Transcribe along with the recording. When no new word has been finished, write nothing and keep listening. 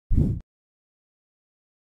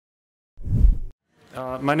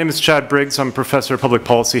My name is Chad Briggs. I'm a professor of public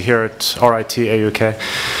policy here at RIT AUK.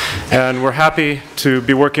 And we're happy to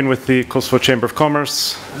be working with the Kosovo Chamber of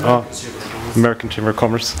Commerce, American Chamber of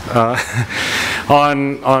Commerce,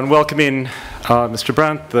 on welcoming Mr.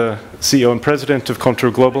 Brandt, the CEO and president of Contour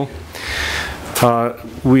Global.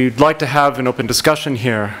 We'd like to have an open discussion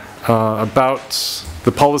here about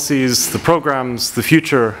the policies, the programs, the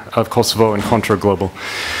future of Kosovo and Contour Global.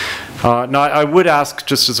 Now, I would ask,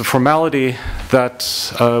 just as a formality,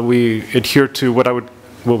 that we adhere to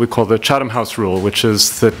what we call the Chatham House rule, which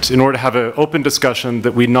is that in order to have an open discussion,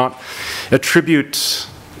 that we not attribute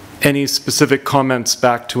any specific comments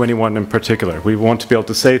back to anyone in particular. We want to be able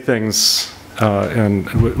to say things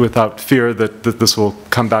without fear that this will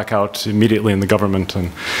come back out immediately in the government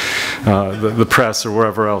and the press or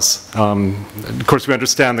wherever else. Of course, we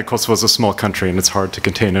understand that Kosovo is a small country and it's hard to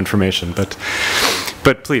contain information, but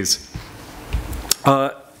please.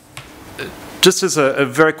 Just as a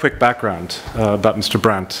very quick background about Mr.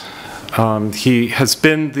 Brandt. He has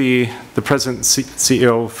been the president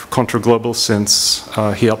CEO of Contour Global since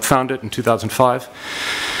he helped found it in 2005.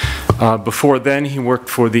 Before then, he worked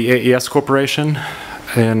for the AES Corporation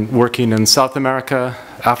and working in South America,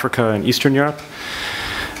 Africa, and Eastern Europe.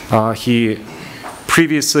 He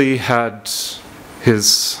previously had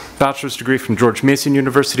his bachelor's degree from George Mason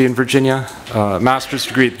University in Virginia, master's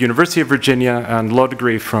degree at the University of Virginia, and law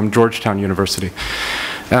degree from Georgetown University.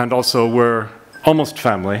 And also, we're almost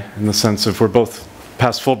family in the sense of we're both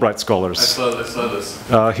past Fulbright scholars. I saw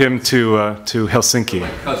this. Him to Helsinki.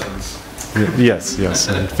 Like cousins. Yes, yes.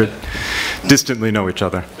 Distantly know each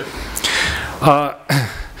other.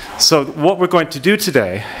 So what we're going to do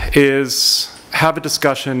today is have a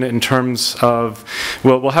discussion in terms of,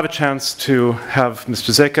 we'll have a chance to have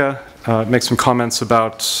Mr. Zeka make some comments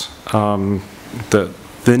about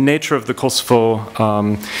the nature of the Kosovo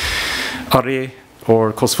ARE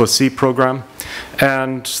or Kosovo C program.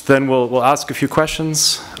 And then we'll ask a few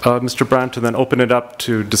questions, Mr. Brandt, and then open it up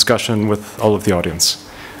to discussion with all of the audience.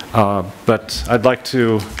 But I'd like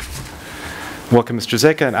to welcome Mr.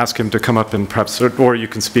 Zeka and ask him to come up and perhaps, or you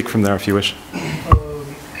can speak from there if you wish.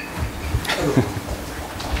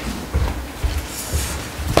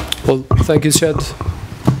 Well, thank you, Chad,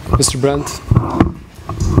 Mr. Brandt,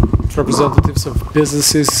 representatives of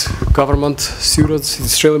businesses, government, students.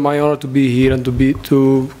 It's really my honor to be here and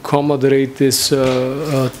to co-moderate this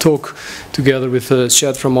talk together with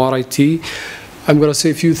Chad from RIT. I'm going to say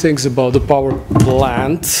a few things about the power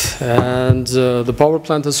plant, and the power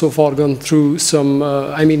plant has so far gone through some,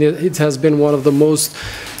 it has been one of the most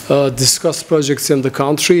discussed projects in the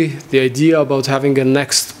country. The idea about having a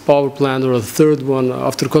next power plant or a third one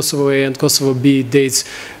after Kosovo A and Kosovo B dates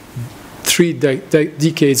 3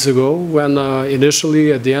 decades ago, when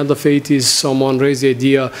initially at the end of the 80s someone raised the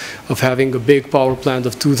idea of having a big power plant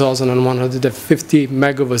of 2,150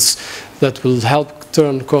 megawatts that will help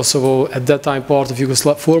turn Kosovo, at that time part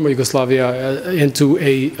of former Yugoslavia, into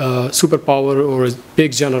a superpower or a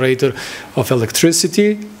big generator of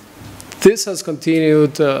electricity. This has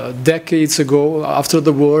continued decades ago after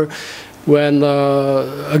the war, when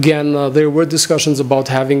again there were discussions about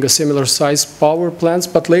having a similar size power plants,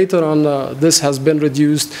 but later on this has been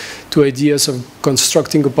reduced to ideas of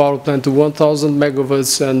constructing a power plant to 1,000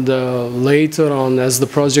 megawatts, and later on, as the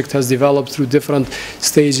project has developed through different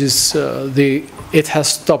stages, it has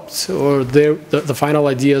stopped, or the final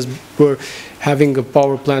ideas were having a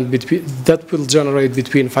power plant that will generate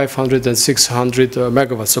between 500 and 600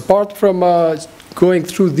 megawatts. Apart from going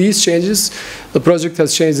through these changes, the project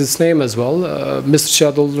has changed its name as well. Mr.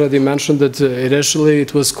 Chad already mentioned that initially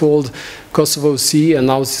it was called Kosovo C, and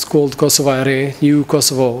now it's called Kosovo ARE, New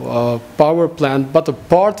Kosovo Power Plant. But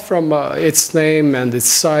apart from its name and its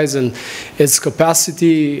size and its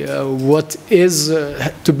capacity, what is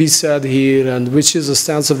to be said here, and which is a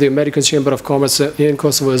stance of the American Chamber of Commerce in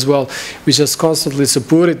Kosovo as well, which has constantly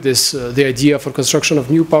supported this, the idea for construction of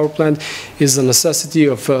new power plant, is the necessity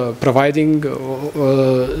of providing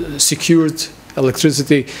secured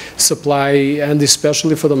electricity supply, and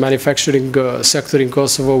especially for the manufacturing sector in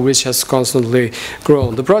Kosovo, which has constantly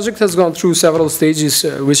grown. The project has gone through several stages,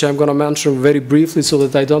 which I'm going to mention very briefly so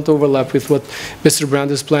that I don't overlap with what Mr.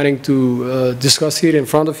 Brandt is planning to discuss here in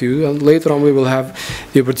front of you. And later on we will have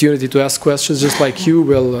the opportunity to ask questions, just like you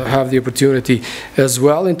will have the opportunity as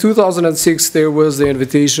well. In 2006 there was the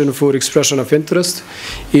invitation for expression of interest,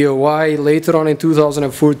 EOI. Later on in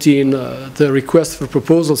 2014 the request for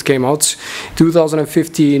proposals came out.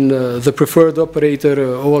 2015, the preferred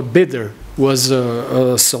operator or bidder was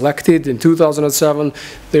selected. In 2007,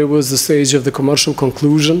 there was the stage of the commercial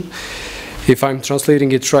conclusion. if I'm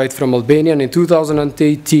translating it right, from Albania. And in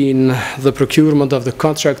 2018, the procurement of the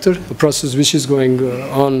contractor, a process which is going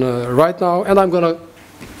on right now. And I'm going to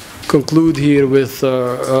conclude here with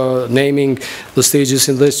naming the stages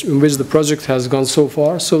in which the project has gone so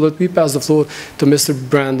far. So let me pass the floor to Mr.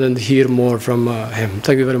 Brand and hear more from him.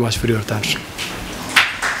 Thank you very much for your attention.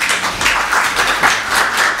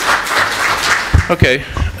 Okay,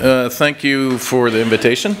 thank you for the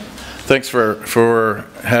invitation. Thanks for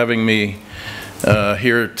having me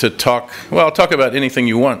here to talk. Well, I'll talk about anything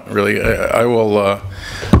you want, really. I'll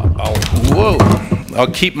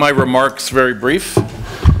keep my remarks very brief.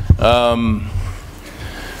 Let me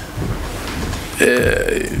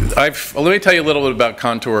tell you a little bit about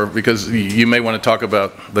Contour, because you may want to talk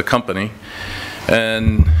about the company,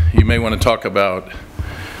 and you may want to talk about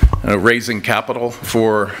raising capital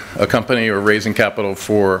for a company or raising capital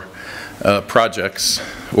for projects,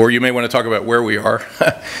 or you may want to talk about where we are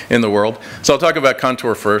in the world. So I'll talk about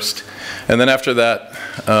Contour first, and then after that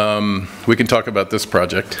we can talk about this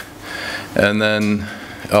project, and then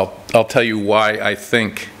I'll tell you why I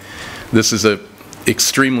think this is an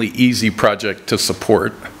extremely easy project to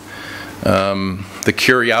support. The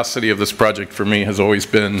curiosity of this project for me has always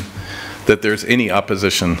been that there's any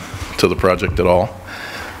opposition to the project at all.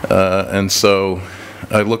 And so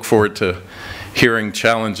I look forward to hearing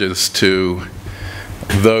challenges to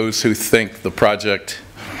those who think the project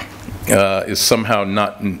is somehow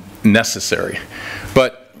not necessary.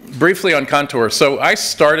 But briefly on Contour. So I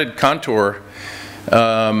started Contour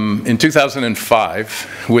in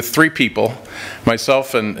 2005 with 3 people,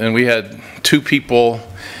 myself, and we had 2 people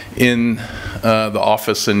in the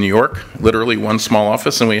office in New York, literally one small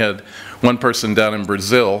office, and we had 1 person down in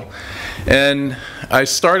Brazil. And I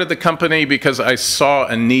started the company because I saw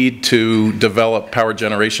a need to develop power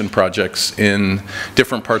generation projects in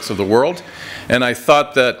different parts of the world. And I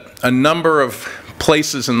thought that a number of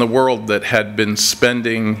places in the world that had been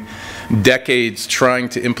spending decades trying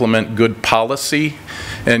to implement good policy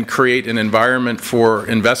and create an environment for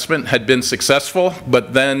investment had been successful,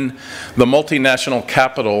 but then the multinational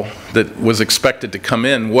capital that was expected to come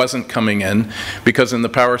in wasn't coming in, because in the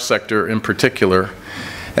power sector in particular,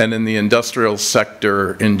 and in the industrial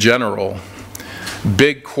sector in general,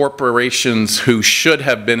 big corporations who should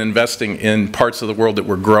have been investing in parts of the world that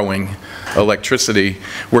were growing electricity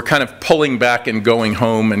were kind of pulling back and going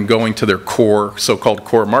home and going to their core, so-called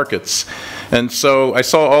core markets. And so I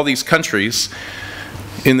saw all these countries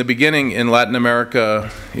in the beginning in Latin America,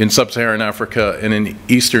 in Sub-Saharan Africa, and in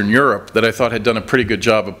Eastern Europe that I thought had done a pretty good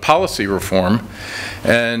job of policy reform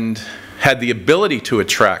and had the ability to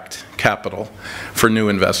attract capital for new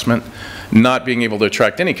investment, not being able to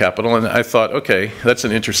attract any capital. And I thought, okay, that's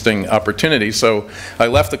an interesting opportunity. So I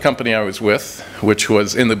left the company I was with, which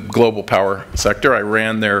was in the global power sector. I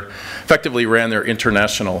effectively ran their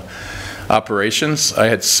international operations. I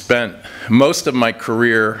had spent most of my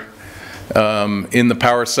career in the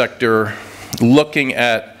power sector looking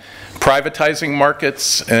at privatizing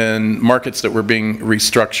markets and markets that were being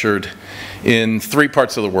restructured in 3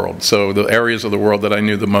 parts of the world. So the areas of the world that I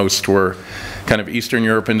knew the most were kind of Eastern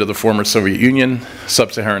Europe into the former Soviet Union,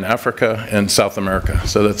 Sub-Saharan Africa, and South America.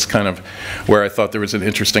 So that's kind of where I thought there was an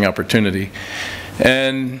interesting opportunity.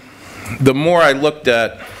 And the more I looked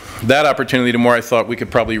at that opportunity, the more I thought we could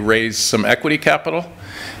probably raise some equity capital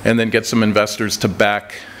and then get some investors to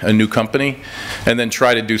back a new company, and then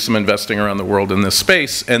try to do some investing around the world in this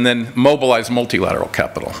space, and then mobilize multilateral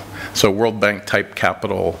capital. So World Bank type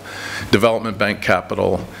capital, Development Bank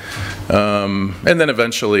capital, and then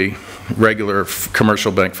eventually regular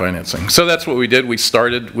commercial bank financing. So that's what we did.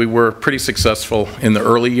 We were pretty successful in the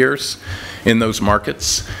early years in those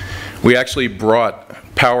markets. We actually brought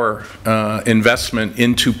power investment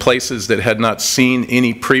into places that had not seen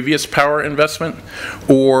any previous power investment,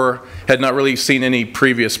 or had not really seen any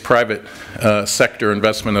previous private sector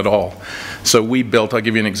investment at all. So we built, I'll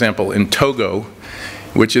give you an example, in Togo,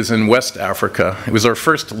 which is in West Africa. It was our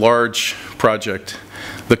first large project.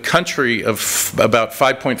 The country of about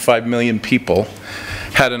 5.5 million people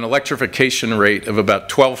had an electrification rate of about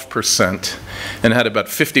 12% and had about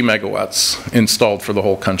 50 megawatts installed for the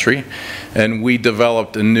whole country. And we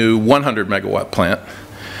developed a new 100 megawatt plant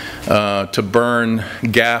to burn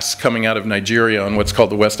gas coming out of Nigeria on what's called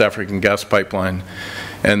the West African Gas Pipeline,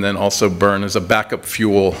 and then also burn as a backup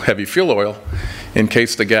fuel heavy fuel oil in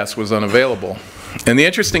case the gas was unavailable. And the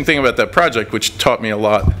interesting thing about that project, which taught me a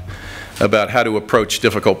lot about how to approach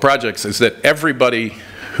difficult projects, is that everybody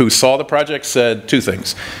who saw the project said 2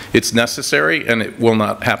 things. It's necessary and it will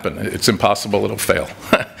not happen. It's impossible, it'll fail.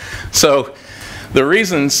 So the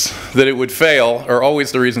reasons that it would fail are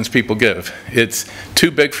always the reasons people give. It's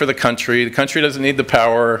too big for the country doesn't need the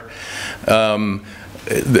power.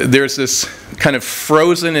 There's this kind of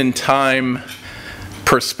frozen in time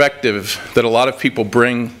perspective that a lot of people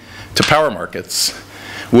bring to power markets,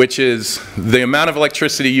 which is the amount of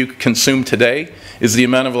electricity you consume today is the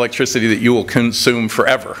amount of electricity that you will consume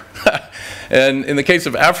forever. And in the case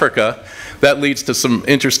of Africa, that leads to some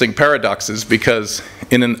interesting paradoxes, because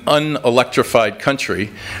in an unelectrified country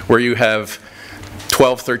where you have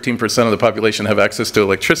 12–13% of the population have access to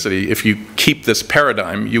electricity, if you keep this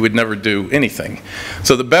paradigm, you would never do anything.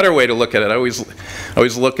 So the better way to look at it, I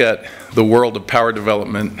always look at the world of power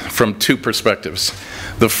development from two perspectives.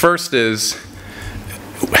 The first is,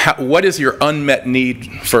 what is your unmet need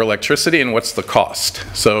for electricity and what's the cost?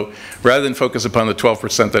 So rather than focus upon the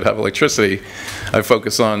 12% that have electricity, I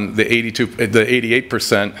focus on the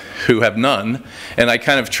 88% who have none, and I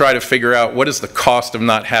kind of try to figure out what is the cost of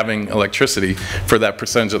not having electricity for that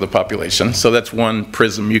percentage of the population. So that's one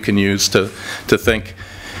prism you can use to think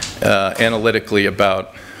analytically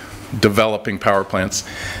about developing power plants.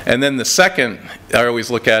 And then the second I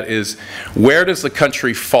always look at is, where does the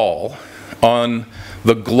country fall on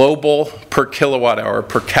the global per kilowatt hour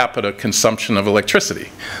per capita consumption of electricity?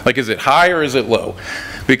 Like, is it high or is it low?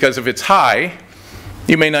 Because if it's high,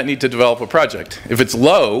 you may not need to develop a project. If it's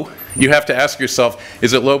low, you have to ask yourself,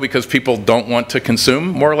 is it low because people don't want to consume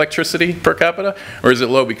more electricity per capita, or is it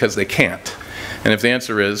low because they can't? And if the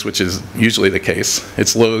answer is, which is usually the case,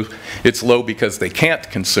 it's low because they can't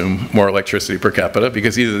consume more electricity per capita,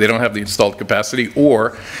 because either they don't have the installed capacity,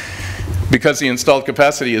 or because the installed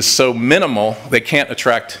capacity is so minimal, they can't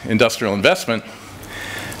attract industrial investment.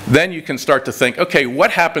 Then you can start to think, okay,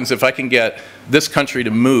 what happens if I can get this country to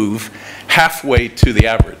move halfway to the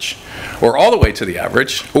average, or all the way to the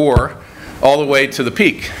average, or all the way to the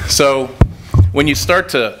peak? So when you start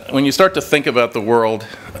to think about the world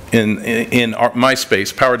in my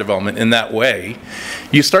space, power development, in that way,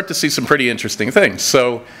 you start to see some pretty interesting things.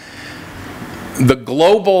 So the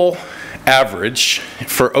global average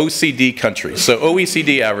for OECD countries, so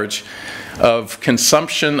OECD average of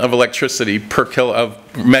consumption of electricity per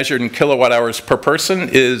measured in kilowatt hours per person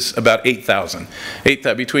is about 8,000.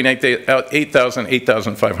 Between 8,000 and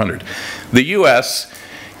 8,500. The US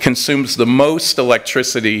consumes the most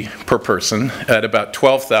electricity per person at about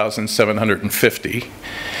 12,750.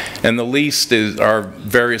 And the least are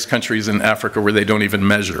various countries in Africa where they don't even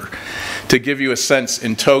measure. To give you a sense,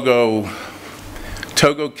 in Togo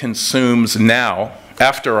consumes now,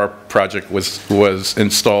 after our project was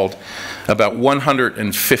installed, about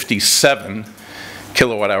 157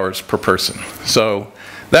 kilowatt hours per person. So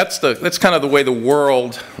that's kind of the way the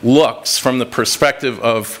world looks from the perspective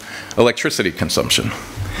of electricity consumption.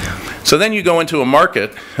 So then you go into a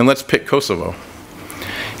market, and let's pick Kosovo,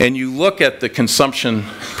 and you look at the consumption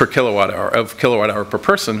per kilowatt hour per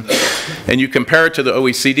person, and you compare it to the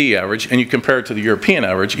OECD average, and you compare it to the European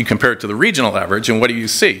average, you compare it to the regional average, and what do you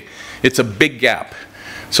see? It's a big gap.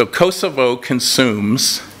 So Kosovo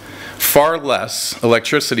consumes far less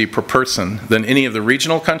electricity per person than any of the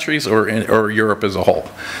regional countries or Europe as a whole.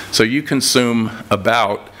 So you consume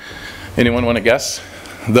about, anyone want to guess?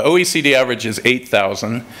 The OECD average is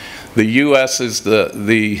 8,000. The US is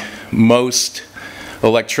the most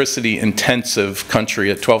electricity intensive country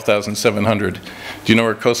at 12,700. Do you know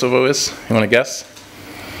where Kosovo is? You want to guess?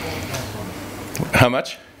 How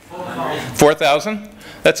much? 4,000?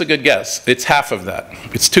 That's a good guess. It's half of that.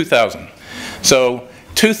 It's 2,000. So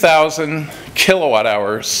 2,000 kilowatt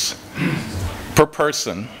hours per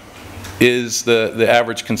person is the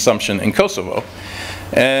average consumption in Kosovo.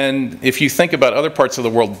 And if you think about other parts of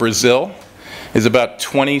the world, Brazil is about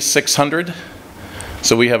 2,600.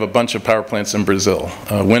 So we have a bunch of power plants in Brazil,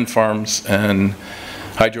 wind farms and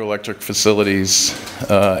hydroelectric facilities,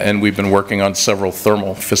 and we've been working on several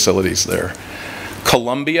thermal facilities there.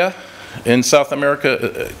 Colombia in South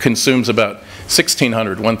America consumes about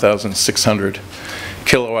 1,600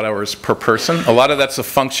 kilowatt hours per person. A lot of that's a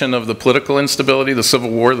function of the political instability, the civil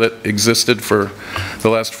war that existed for the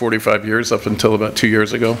last 45 years up until about 2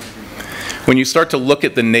 years ago. When you start to look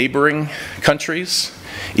at the neighboring countries,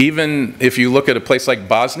 even if you look at a place like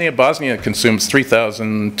Bosnia, Bosnia consumes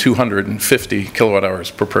 3,250 kilowatt hours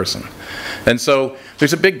per person. And so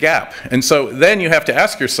there's a big gap. And so then you have to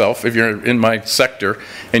ask yourself, if you're in my sector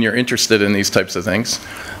and you're interested in these types of things,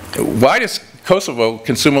 why does Kosovo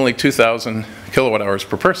consume only 2,000 kilowatt hours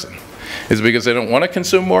per person? Is it because they don't want to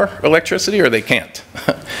consume more electricity, or they can't?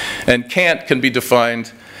 And can't can be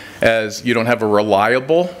defined as you don't have a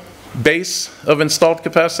reliable base of installed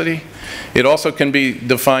capacity. It also can be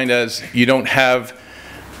defined as you don't have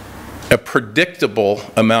a predictable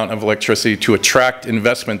amount of electricity to attract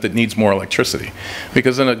investment that needs more electricity.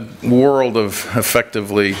 Because in a world of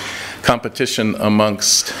effectively competition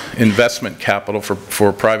amongst investment capital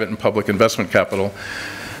for private and public investment capital,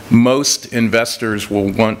 most investors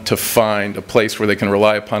will want to find a place where they can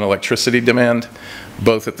rely upon electricity demand,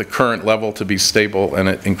 both at the current level to be stable and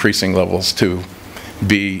at increasing levels to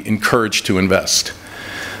be encouraged to invest.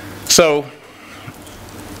 So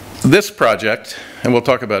this project, and we'll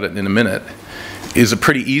talk about it in a minute, is a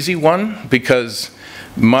pretty easy one because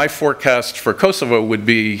my forecast for Kosovo would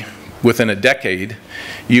be within a decade,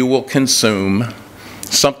 you will consume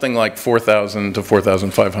something like 4,000 to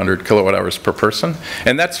 4,500 kilowatt hours per person.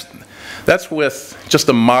 And that's with just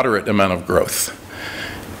a moderate amount of growth.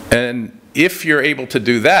 And if you're able to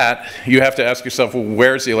do that, you have to ask yourself, well,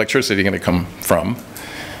 where's the electricity going to come from?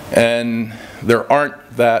 And there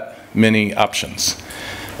aren't that many options.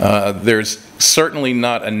 There's certainly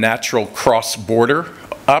not a natural cross-border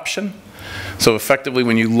option. So effectively,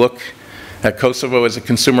 when you look at Kosovo as a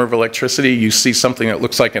consumer of electricity, you see something that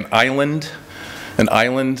looks like an island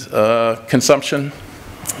consumption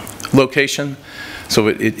location. So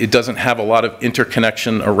it doesn't have a lot of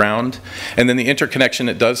interconnection around. And then the interconnection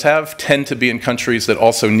it does have tend to be in countries that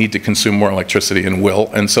also need to consume more electricity and will.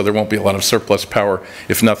 And so there won't be a lot of surplus power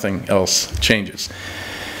if nothing else changes.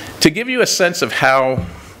 To give you a sense of how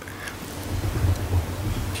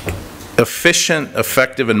efficient,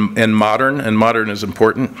 effective, and modern is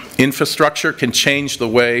important, infrastructure can change the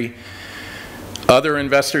way other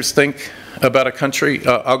investors think about a country.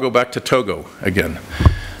 I'll go back to Togo again.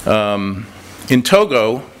 In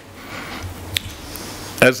Togo,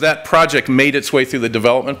 as that project made its way through the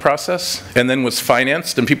development process and then was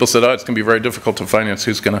financed, and people said, oh, it's going to be very difficult to finance,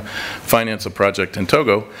 who's going to finance a project in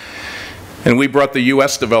Togo? And we brought the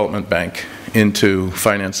US Development Bank in to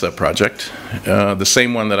finance that project, the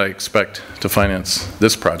same one that I expect to finance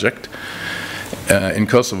this project in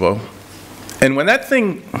Kosovo. And when that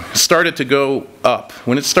thing started to go up,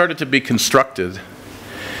 when it started to be constructed,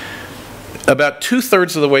 about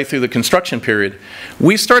 2/3 of the way through the construction period,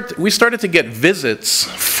 we started to get visits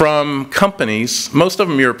from companies, most of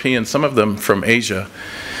them European, some of them from Asia,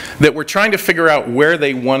 that were trying to figure out where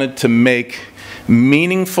they wanted to make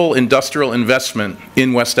meaningful industrial investment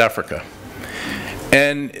in West Africa.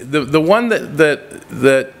 And the one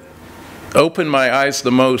that opened my eyes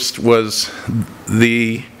the most was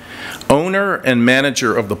the owner and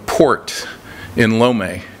manager of the port in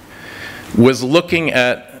Lomé was looking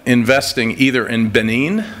at investing either in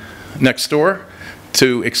Benin next door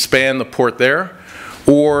to expand the port there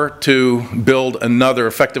or to build another,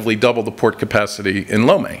 effectively double the port capacity in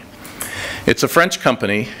Lomé. It's a French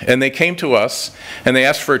company, and they came to us and they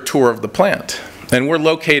asked for a tour of the plant. And we're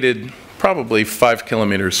located probably 5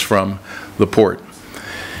 kilometers from the port.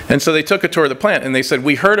 And so they took a tour of the plant and they said,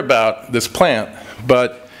 we heard about this plant,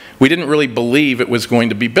 but we didn't really believe it was going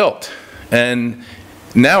to be built. And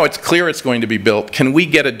now it's clear it's going to be built. Can we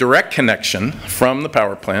get a direct connection from the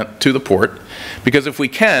power plant to the port? Because if we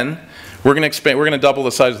can, we're going to expand, we're going to double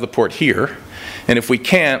the size of the port here. And if we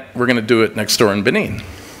can't, we're going to do it next door in Benin.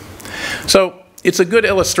 So it's a good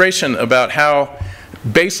illustration about how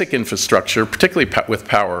basic infrastructure, particularly with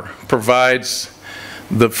power, provides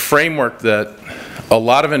the framework that a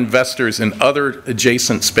lot of investors in other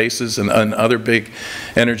adjacent spaces and other big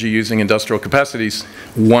energy-using industrial capacities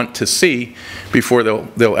want to see before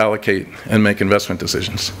they'll allocate and make investment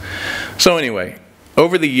decisions. So anyway,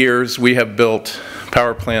 over the years, we have built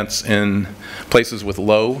power plants in places with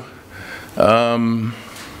low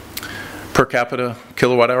per capita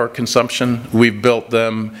kilowatt-hour consumption. We've built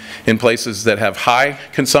them in places that have high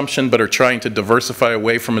consumption but are trying to diversify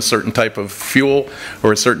away from a certain type of fuel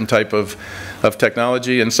or a certain type of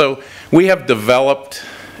technology. And so we have developed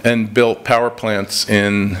and built power plants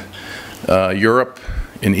in Europe,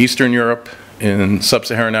 in Eastern Europe, in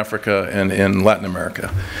Sub-Saharan Africa, and in Latin America.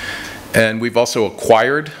 And we've also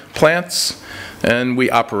acquired plants, and we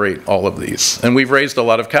operate all of these. And we've raised a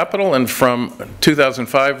lot of capital, and from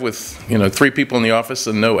 2005 with 3 people in the office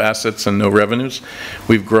and no assets and no revenues,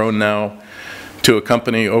 we've grown now to a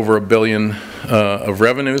company over $1 billion of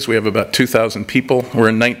revenues. We have about 2,000 people. We're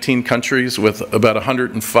in 19 countries with about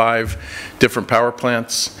 105 different power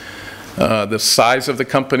plants. The size of the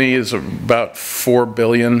company is about $4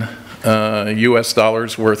 billion US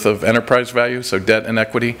dollars worth of enterprise value, so debt and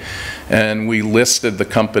equity. And we listed the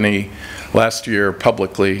company last year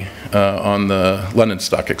publicly on the London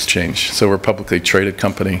Stock Exchange. So we're a publicly traded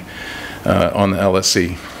company on the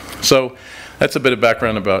LSE. So that's a bit of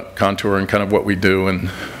background about Contour and kind of what we do and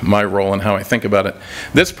my role and how I think about it.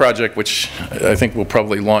 This project, which I think we'll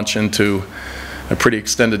probably launch into a pretty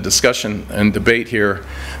extended discussion and debate here.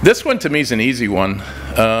 This one to me is an easy one.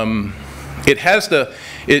 It has the,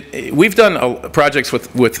 we've done projects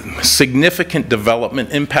with significant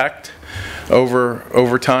development impact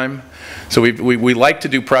over time. So we like to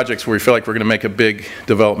do projects where we feel like we're going to make a big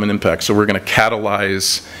development impact. So we're going to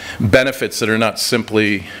catalyze benefits that are not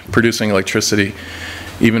simply producing electricity,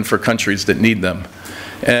 even for countries that need them.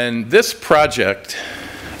 And this project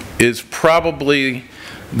is probably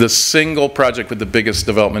the single project with the biggest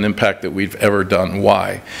development impact that we've ever done.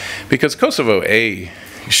 Why? Because Kosovo A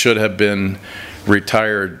should have been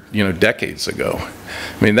retired, decades ago.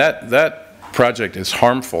 I mean, that project is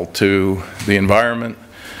harmful to the environment.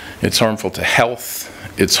 It's harmful to health.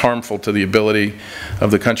 It's harmful to the ability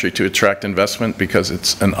of the country to attract investment because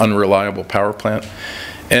it's an unreliable power plant.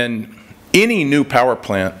 And any new power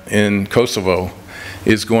plant in Kosovo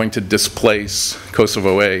is going to displace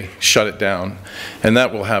Kosovo A, shut it down, and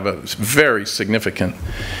that will have a very significant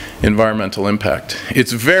environmental impact.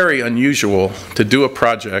 It's very unusual to do a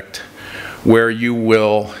project where you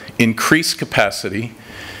will increase capacity,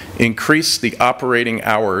 increase the operating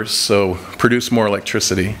hours, so produce more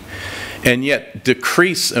electricity, and yet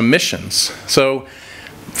decrease emissions. So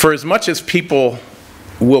for as much as people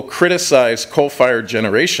will criticize coal-fired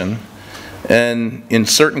generation, and in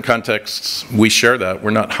certain contexts we share that, we're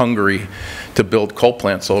not hungry to build coal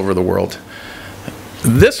plants all over the world,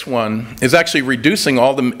 this one is actually reducing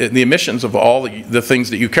all the emissions of all the things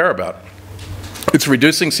that you care about. It's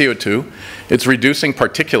reducing CO2, it's reducing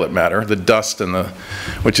particulate matter, the dust and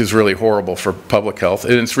which is really horrible for public health,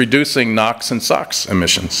 and it's reducing NOx and SOx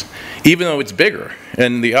emissions, even though it's bigger.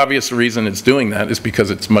 And the obvious reason it's doing that is because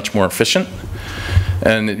it's much more efficient,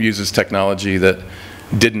 and it uses technology that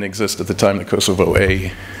didn't exist at the time that Kosovo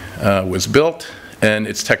A was built, and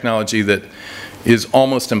it's technology that is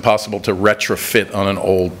almost impossible to retrofit on an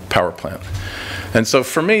old power plant. And so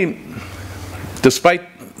for me, despite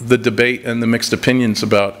the debate and the mixed opinions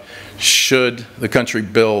about should the country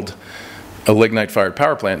build a lignite-fired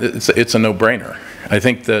power plant, it's a no-brainer. I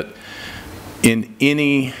think that in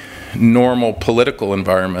any normal political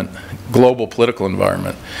environment, global political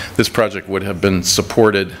environment, this project would have been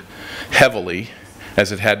supported heavily,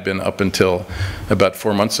 as it had been up until about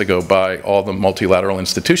 4 months ago, by all the multilateral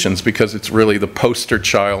institutions, because it's really the poster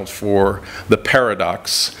child for the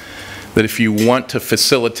paradox that if you want to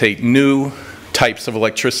facilitate new types of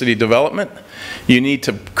electricity development, you need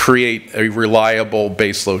to create a reliable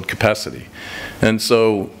baseload capacity. And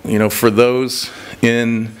so, for those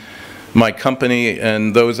in my company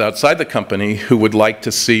and those outside the company who would like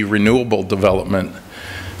to see renewable development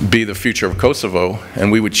be the future of Kosovo, and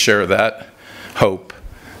we would share that hope,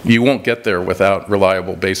 you won't get there without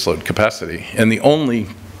reliable baseload capacity. And the only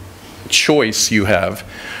choice you have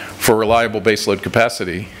for reliable baseload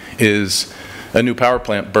capacity is a new power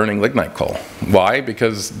plant burning lignite coal. Why?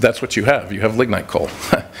 Because that's what you have. You have lignite coal.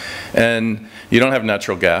 And you don't have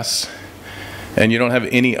natural gas, and you don't have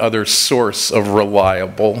any other source of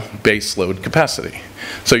reliable baseload capacity.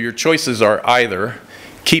 So your choices are either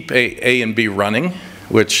keep A and B running,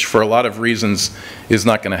 which for a lot of reasons is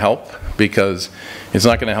not going to help, because it's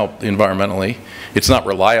not going to help environmentally. It's not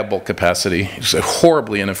reliable capacity. It's a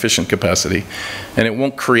horribly inefficient capacity. And it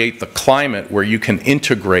won't create the climate where you can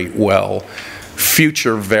integrate well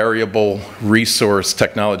future variable resource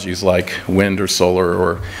technologies like wind or solar,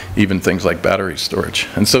 or even things like battery storage.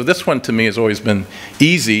 And so this one to me has always been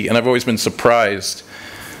easy, and I've always been surprised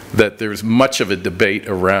that there's much of a debate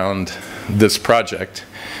around this project,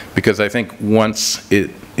 because I think once it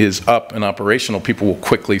is up and operational, people will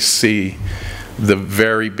quickly see the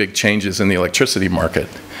very big changes in the electricity market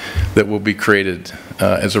that will be created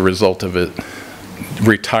as a result of it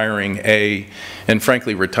retiring A, and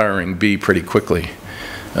frankly retiring B pretty quickly.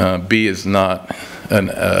 B is not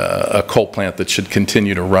a coal plant that should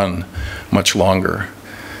continue to run much longer.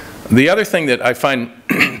 The other thing that I find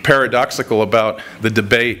paradoxical about the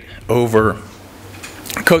debate over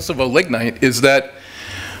Kosovo lignite is that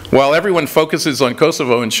while everyone focuses on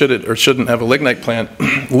Kosovo and should it or shouldn't have a lignite plant,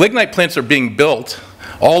 lignite plants are being built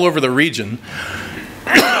all over the region,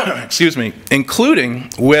 excuse me, including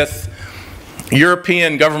with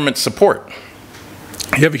European government support.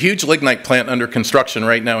 You have a huge lignite plant under construction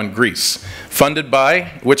right now in Greece, funded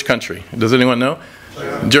by which country? Does anyone know?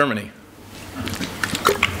 Germany.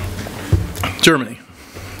 Germany.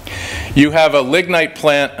 You have a lignite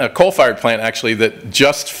plant, a coal-fired plant actually, that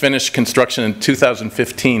just finished construction in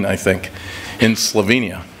 2015, I think, in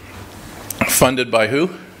Slovenia. Funded by who?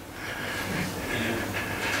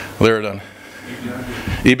 Lyradon.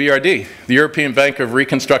 EBRD, the European Bank of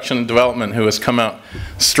Reconstruction and Development, who has come out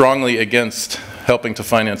strongly against helping to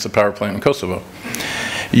finance a power plant in Kosovo.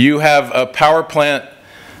 You have a power plant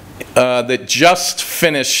that just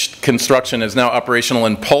finished construction, is now operational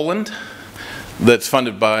in Poland, that's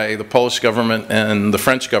funded by the Polish government and the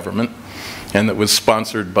French government, and that was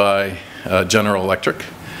sponsored by General Electric,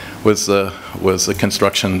 was the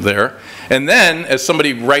construction there. And then, as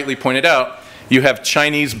somebody rightly pointed out, you have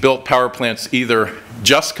Chinese-built power plants either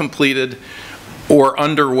just completed or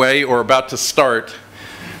underway or about to start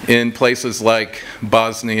in places like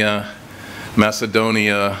Bosnia,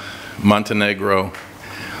 Macedonia, Montenegro.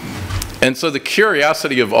 And so the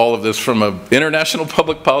curiosity of all of this from an international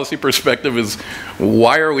public policy perspective is,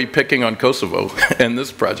 why are we picking on Kosovo and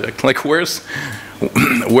this project? Like, where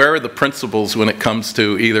are the principles when it comes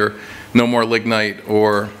to either no more lignite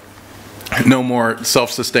or no more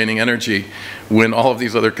self-sustaining energy, when all of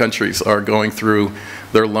these other countries are going through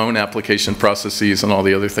their loan application processes and all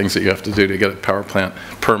the other things that you have to do to get a power plant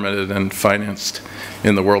permitted and financed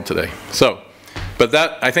in the world today? So, but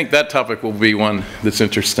I think that topic will be one that's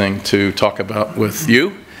interesting to talk about with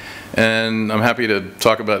you, and I'm happy to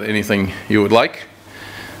talk about anything you would like.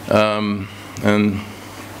 And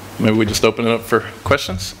maybe we just open it up for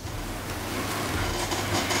questions?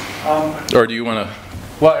 Or do you want to?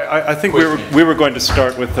 Well, I think we were going to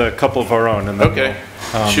start with a couple of our own. And then okay,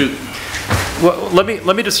 shoot. Well, let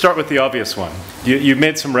me just start with the obvious one. You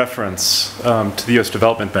made some reference to the U.S.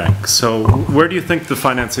 Development Bank. So where do you think the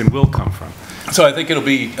financing will come from? So I think it'll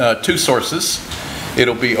be two sources.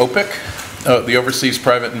 It'll be OPIC, the Overseas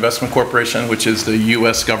Private Investment Corporation, which is the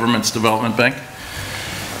U.S. government's development bank.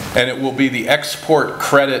 And it will be the export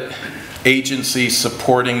credit agency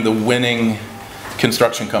supporting the winning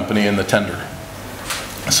construction company in the tender.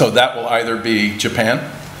 So that will either be Japan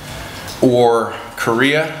or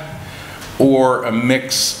Korea or a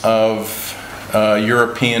mix of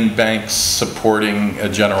European banks supporting a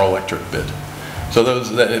General Electric bid. So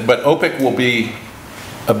but OPIC will be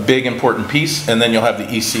a big important piece, and then you'll have the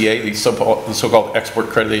ECA, the so-called export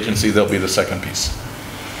credit agency. They'll be the second piece.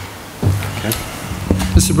 Okay.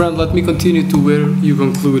 Mr. Brandt, let me continue to where you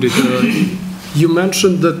concluded. You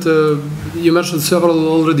mentioned that you mentioned several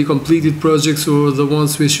already completed projects, or the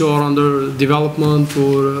ones which are under development,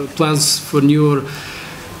 or plans for newer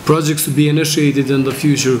projects to be initiated in the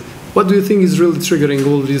future. What do you think is really triggering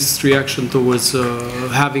all this reaction towards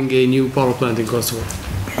having a new power plant in Kosovo?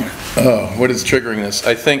 What is triggering this?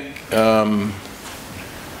 I think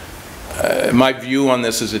my view on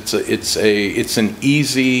this is it's an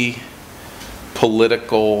easy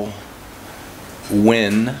political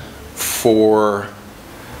win for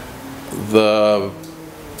the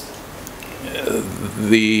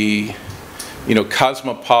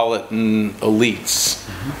cosmopolitan elites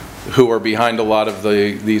who are behind a lot of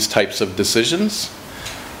these types of decisions,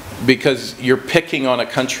 because you're picking on a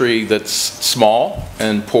country that's small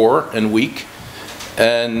and poor and weak,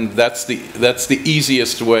 and that's the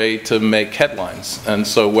easiest way to make headlines. And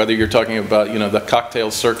so whether you're talking about the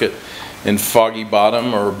cocktail circuit in Foggy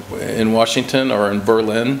Bottom or in Washington or in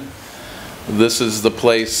Berlin, this is the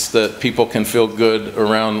place that people can feel good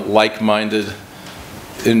around like-minded,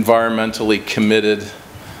 environmentally committed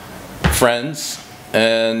friends,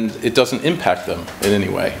 and it doesn't impact them in any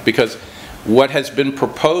way. Because what has been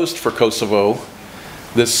proposed for Kosovo,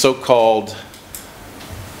 this so-called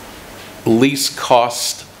least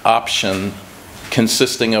cost option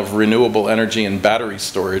consisting of renewable energy and battery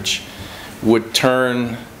storage, would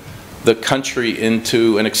turn the country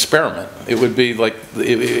into an experiment. It would be like,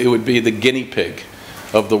 it would be the guinea pig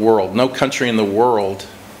of the world. No country in the world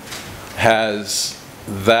has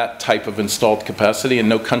that type of installed capacity, and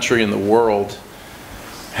no country in the world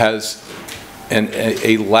has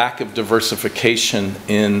a lack of diversification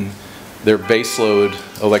in their baseload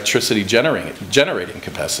electricity generating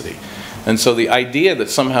capacity. And so the idea that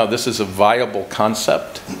somehow this is a viable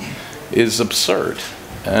concept is absurd.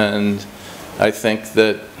 And I think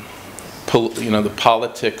that the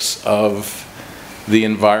politics of the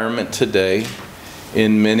environment today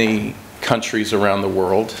in many countries around the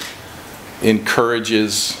world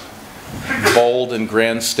encourages bold and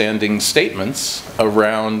grandstanding statements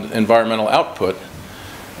around environmental output,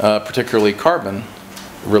 particularly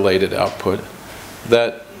carbon-related output,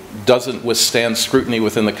 that doesn't withstand scrutiny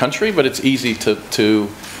within the country, but it's easy to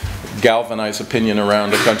galvanize opinion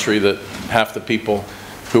around a country that half the people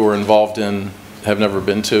who are involved in have never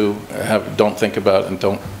been to, don't think about, and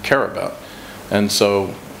don't care about. And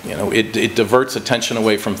so, it diverts attention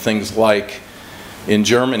away from things like, in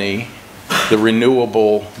Germany, the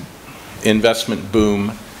renewable investment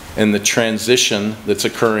boom and the transition that's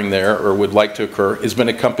occurring there, or would like to occur, has been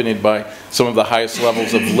accompanied by some of the highest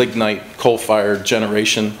levels of lignite coal-fired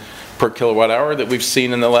generation per kilowatt hour that we've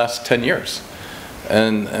seen in the last 10 years.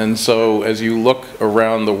 And so as you look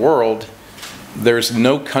around the world, there's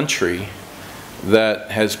no country that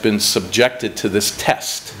has been subjected to this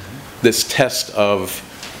test of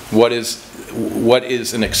what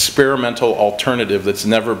is an experimental alternative that's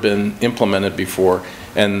never been implemented before,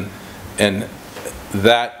 and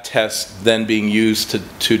that test then being used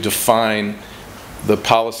to define the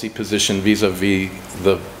policy position vis-a-vis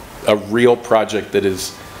a real project that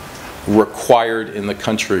is required in the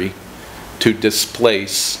country to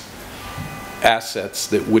displace assets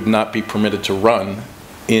that would not be permitted to run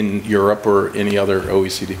in Europe or any other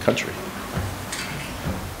OECD country.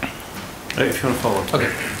 If you want to follow up.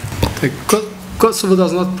 Okay. Kosovo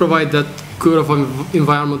does not provide that good of an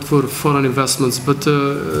environment for foreign investments, but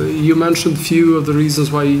you mentioned a few of the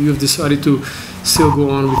reasons why you've decided to still go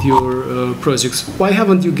on with your projects. Why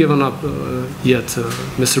haven't you given up yet,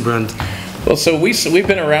 Mr. Brandt? Well, so we've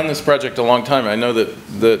been around this project a long time. I know that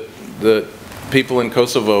the people in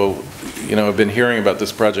Kosovo, have been hearing about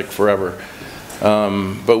this project forever.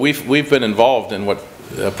 But we've been involved in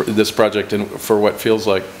this project for what feels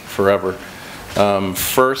like forever.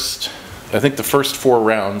 I think the first 4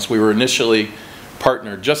 rounds, we were initially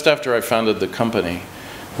partnered just after I founded the company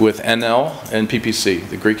with NL and PPC,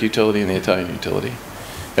 the Greek utility and the Italian utility.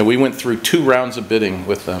 And we went through 2 rounds of bidding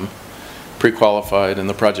with them, pre-qualified, and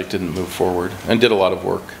the project didn't move forward, and did a lot of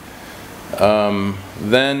work.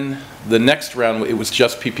 Then the next round, it was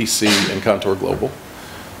just PPC and Contour Global.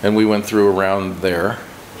 And we went through a round there,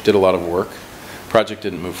 did a lot of work. Project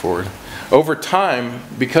didn't move forward. Over time,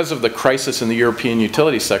 because of the crisis in the European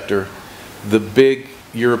utility sector, the big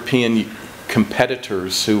European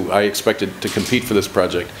competitors who I expected to compete for this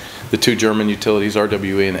project, the 2 German utilities,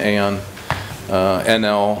 RWE and Aon,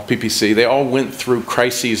 NL, PPC, they all went through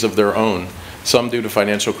crises of their own. Some due to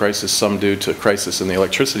financial crisis, some due to crisis in the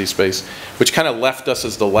electricity space, which kind of left us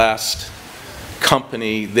as the last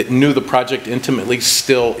company that knew the project intimately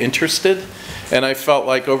still interested. And I felt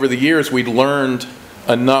like over the years we'd learned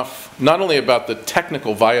enough, not only about the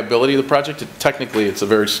technical viability of the project, technically it's a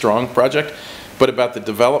very strong project, but about the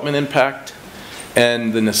development impact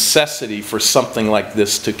and the necessity for something like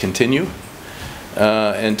this to continue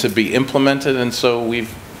and to be implemented. And so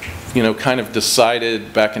we've kind of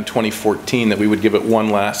decided back in 2014 that we would give it one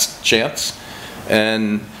last chance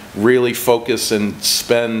and really focus and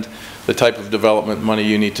spend the type of development money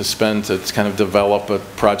you need to spend to kind of develop a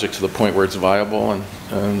project to the point where it's viable.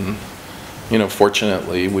 And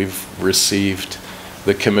fortunately, we've received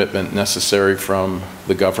the commitment necessary from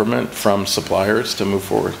the government, from suppliers to move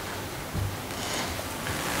forward.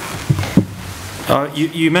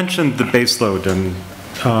 You mentioned the baseload, and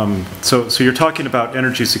so you're talking about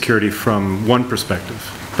energy security from one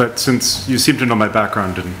perspective. But since you seem to know my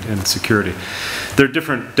background in security, there are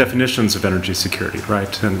different definitions of energy security,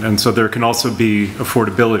 right? And so there can also be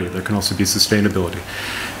affordability, there can also be sustainability.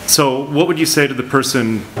 So what would you say to the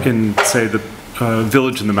person in, say, the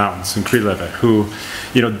village in the mountains, in Kraljevo, who,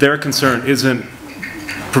 their concern isn't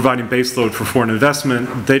providing baseload for foreign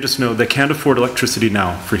investment, they just know they can't afford electricity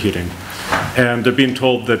now for heating. And they're being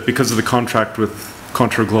told that because of the contract with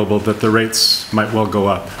Contour Global that the rates might well go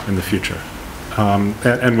up in the future.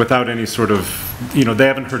 And without any sort of, they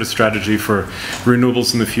haven't heard a strategy for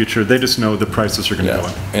renewables in the future. They just know the prices are going to go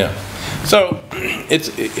up. Yeah. So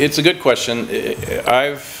it's a good question.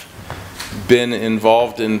 I've been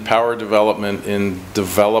involved in power development in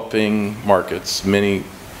developing markets, many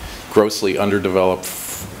grossly underdeveloped.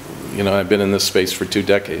 I've been in this space for 2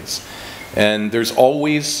 decades. And there's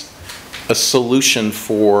always a solution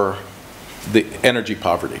for the energy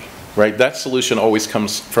poverty, right? That solution always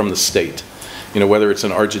comes from the state. Whether it's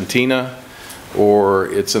in Argentina, or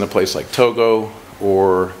it's in a place like Togo,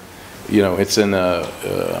 or it's in a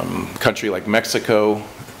country like Mexico.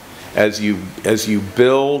 As you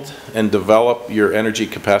build and develop your energy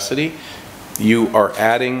capacity, you are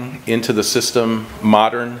adding into the system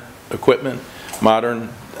modern equipment, modern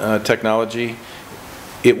technology.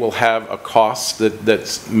 It will have a cost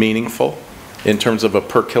that's meaningful in terms of a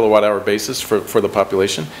per kilowatt hour basis for the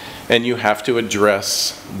population. And you have to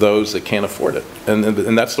address those that can't afford it,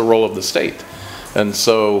 and that's the role of the state. And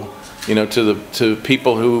so, to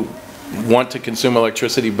people who want to consume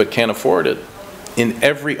electricity but can't afford it, in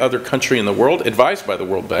every other country in the world, advised by the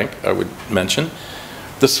World Bank, I would mention,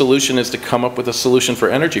 the solution is to come up with a solution for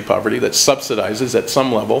energy poverty that subsidizes at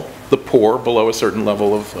some level the poor below a certain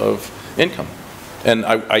level of income. And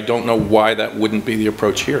I don't know why that wouldn't be the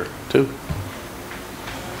approach here, too.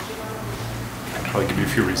 I'll give you a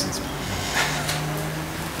few reasons.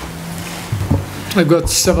 I've got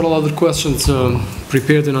several other questions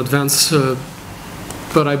prepared in advance.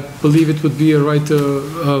 but I believe it would be a right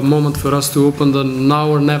moment for us to open the now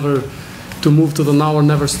or never, to move to the now or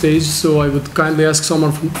never stage. So I would kindly ask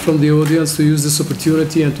someone from the audience to use this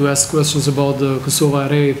opportunity and to ask questions about the Kosovo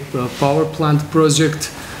Array power plant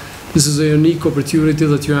project. This is a unique opportunity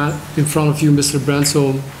that you have in front of you, Mr. Brandt,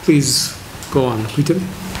 so please go on. Peter?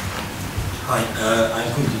 Hi,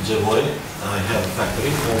 I'm Kunti Javori. I have a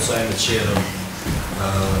factory. Also, I'm the chair of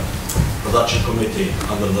production committee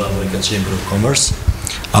under the American Chamber of Commerce.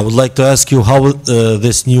 I would like to ask you how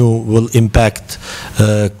this new will impact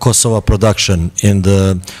Kosovo production in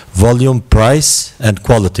the volume, price, and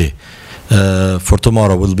quality for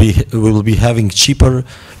tomorrow. We will be having cheaper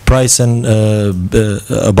price and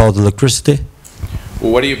about electricity.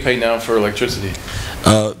 Well, what do you pay now for electricity?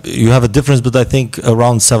 You have a difference, but I think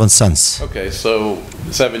around 7 cents. Okay, so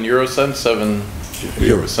 7 euro cents, 7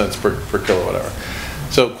 euro cents per kilowatt hour.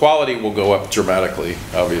 So quality will go up dramatically,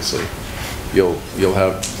 obviously. You'll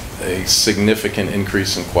have a significant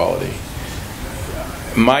increase in quality.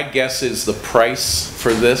 My guess is the price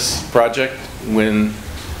for this project, when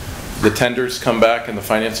the tenders come back and the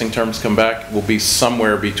financing terms come back, will be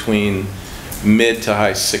somewhere between mid to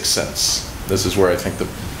high 6 cents. This is where I think the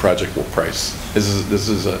project will price. This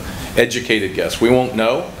is an educated guess. We won't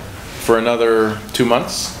know for another 2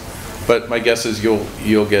 months, but my guess is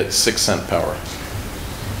you'll get 6 cent power.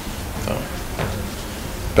 So,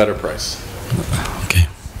 better price. Okay.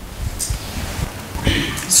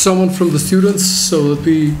 Someone from the students, so that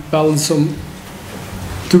we balance some.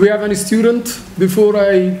 Do we have any student before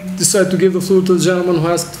I decide to give the floor to the gentleman who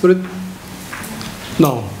asked for it?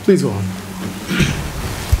 No, please go on.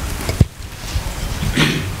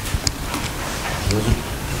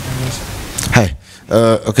 Hi.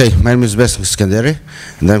 Okay, my name is Besnik Skanderi,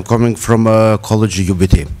 and I'm coming from college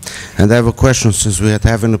UBT. And I have a question, since we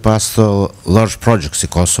have in the past large projects in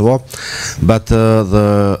Kosovo, but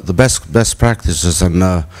the best practices and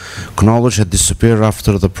knowledge had disappeared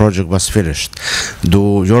after the project was finished.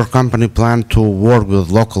 Do your company plan to work with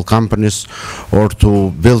local companies, or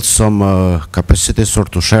to build some capacities, or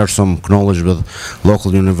to share some knowledge with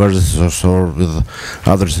local universities or with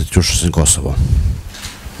other institutions in Kosovo?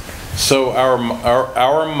 So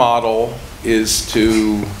our model is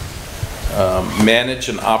to manage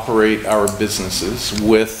and operate our businesses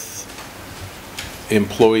with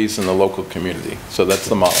employees in the local community. So that's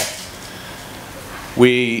the model.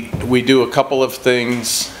 We do a couple of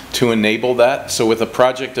things to enable that. So with a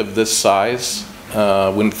project of this size,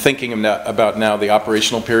 when thinking about now the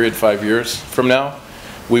operational period 5 years from now,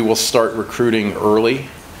 we will start recruiting early.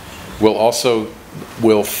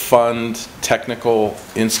 We'll fund technical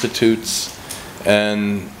institutes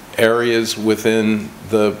and areas within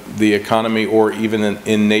the economy, or even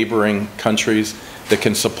in neighboring countries, that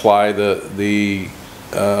can supply the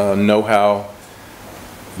know-how,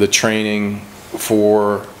 the training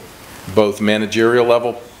for both managerial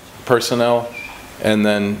level personnel and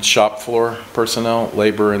then shop floor personnel,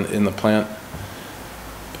 labor in the plant.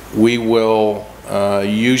 We will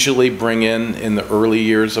usually bring in the early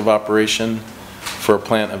years of operation, for a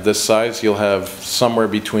plant of this size, you'll have somewhere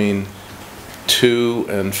between 2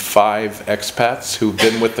 and 5 expats who've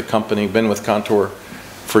been with the company, been with Contour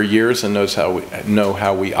for years, and know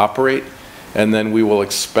how we operate. And then we will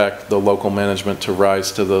expect the local management to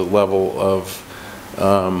rise to the level of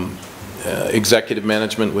executive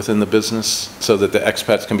management within the business, so that the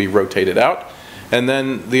expats can be rotated out. And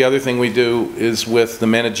then the other thing we do is, with the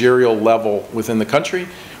managerial level within the country,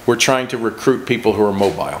 we're trying to recruit people who are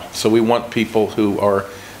mobile. So we want people who are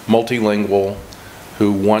multilingual,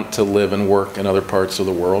 who want to live and work in other parts of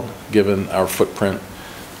the world, given our footprint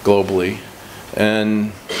globally.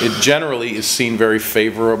 And it generally is seen very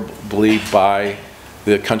favorably by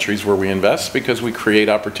the countries where we invest, because we create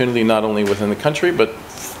opportunity not only within the country, but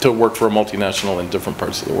to work for a multinational in different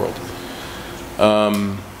parts of the world.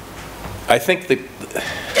 I think that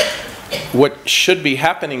what should be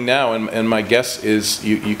happening now, and my guess is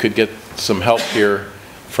you could get some help here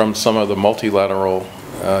from some of the multilateral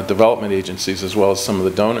development agencies, as well as some of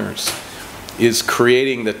the donors, is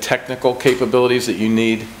creating the technical capabilities that you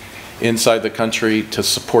need inside the country to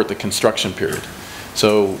support the construction period.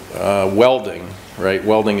 So welding, right?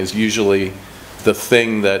 Welding is usually the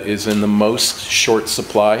thing that is in the most short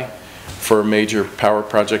supply for a major power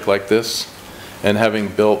project like this. And having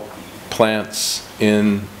built plants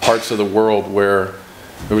in parts of the world where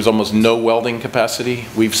there was almost no welding capacity,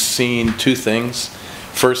 we've seen two things.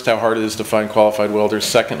 First, how hard it is to find qualified welders.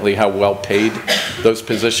 Secondly, how well paid those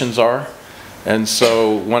positions are. And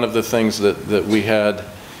so one of the things that we had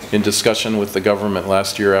in discussion with the government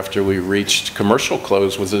last year, after we reached commercial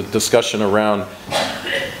close, was a discussion around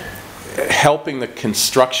helping the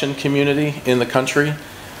construction community in the country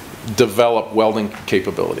develop welding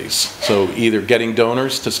capabilities. So either getting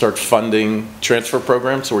donors to start funding transfer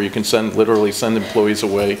programs where you can literally send employees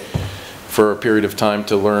away for a period of time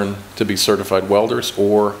to learn to be certified welders,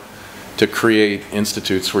 or to create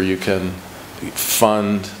institutes where you can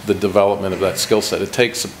fund the development of that skill set. It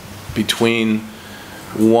takes between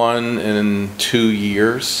 1 and 2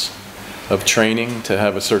 years of training to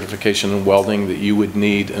have a certification in welding that you would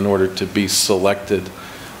need in order to be selected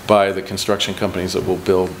by the construction companies that will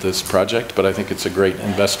build this project. But I think it's a great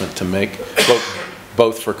investment to make,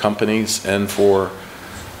 both for companies and for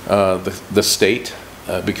the state,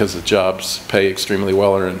 because the jobs pay extremely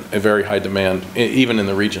well, are in a very high demand, even in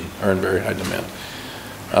the region, are in very high demand.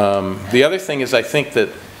 The other thing is, I think that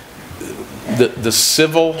the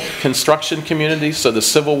civil construction community, so the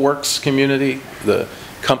civil works community, the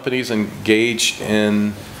companies engaged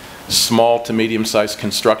in small to medium-sized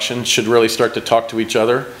construction should really start to talk to each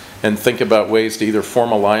other and think about ways to either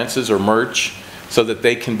form alliances or merge so that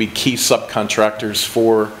they can be key subcontractors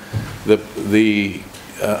for the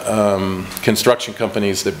construction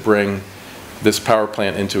companies that bring this power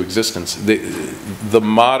plant into existence. The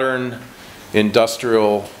modern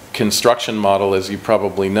industrial construction model, as you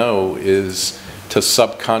probably know, is to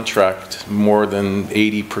subcontract more than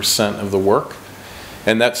 80% of the work.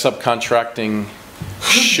 And that subcontracting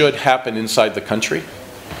should happen inside the country.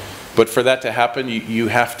 But for that to happen, you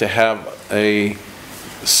have to have a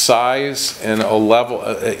size and a level,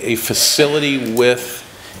 a facility with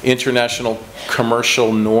international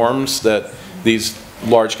commercial norms that these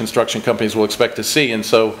large construction companies will expect to see. And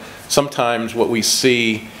so sometimes what we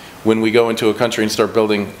see when we go into a country and start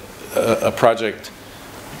building a project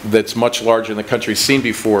that's much larger than the country's seen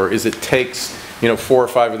before is it takes 4 or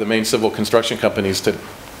 5 of the main civil construction companies to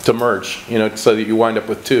merge, so that you wind up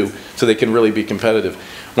with 2, so they can really be competitive.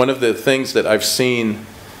 One of the things that I've seen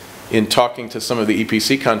in talking to some of the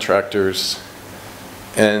EPC contractors,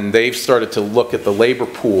 and they've started to look at the labor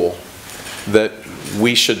pool that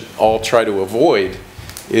we should all try to avoid,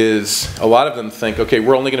 is a lot of them think, okay,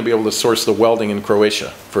 we're only going to be able to source the welding in Croatia,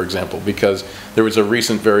 for example, because there was a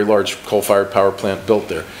recent very large coal-fired power plant built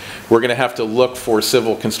there. We're going to have to look for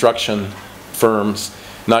civil construction firms,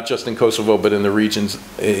 not just in Kosovo, but in the regions,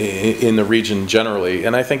 in the region generally.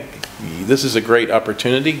 And I think this is a great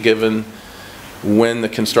opportunity, given when the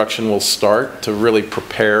construction will start, to really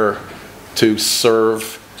prepare to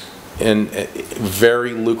serve in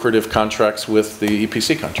very lucrative contracts with the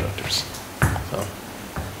EPC contractors. So.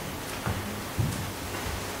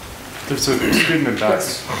 There's a student in back.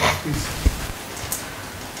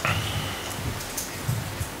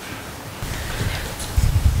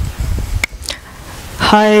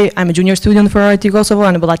 Hi, I'm a junior student for IT Kosovo,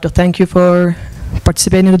 and I would like to thank you for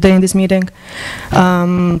participating today in this meeting.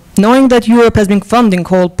 Knowing that Europe has been funding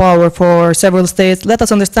coal power for several states, let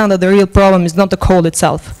us understand that the real problem is not the coal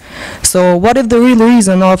itself. So what if the real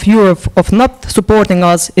reason of Europe of not supporting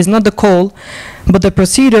us is not the coal, but the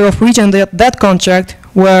procedure of reaching that contract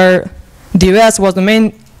where the US was the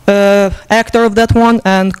main actor of that one,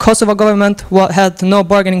 and Kosovo government had no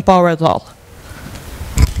bargaining power at all?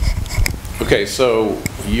 Okay, so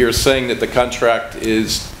you're saying that the contract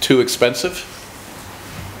is too expensive?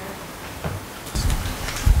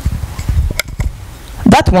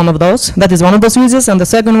 That is one of those reasons, and the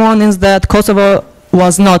second one is that Kosovo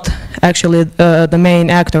was not actually the main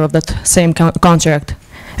actor of that same contract.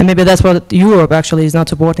 And maybe that's what Europe actually is not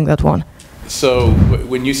supporting that one. So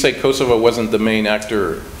when you say Kosovo wasn't the main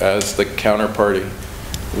actor as the counterparty,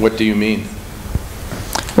 what do you mean?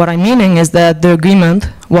 What I'm meaning is that the agreement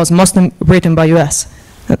was mostly written by US.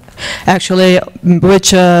 Actually,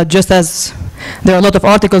 which just as there are a lot of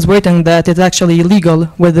articles written that it's actually illegal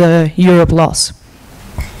with the Europe laws.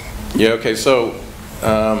 Yeah, okay, so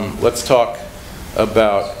let's talk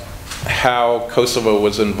about how Kosovo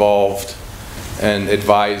was involved and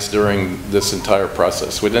advised during this entire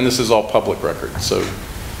process. And this is all public record, so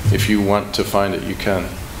if you want to find it, you can.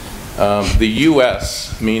 The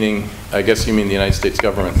US, meaning, I guess you mean the United States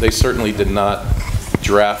government, they certainly did not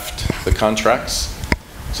draft the contracts.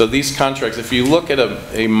 So these contracts, if you look at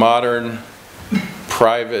a modern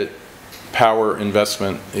private power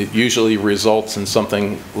investment, it usually results in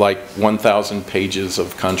something like 1,000 pages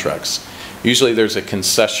of contracts. Usually there's a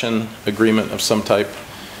concession agreement of some type,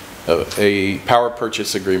 a power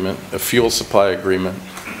purchase agreement, a fuel supply agreement,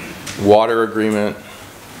 water agreement,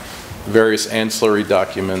 various ancillary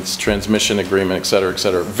documents, transmission agreement, et cetera, et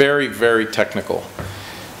cetera. Very, very technical.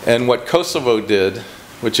 And what Kosovo did,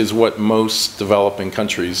 which is what most developing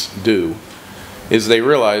countries do, is they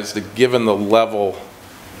realized that given the level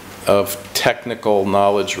of technical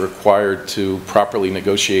knowledge required to properly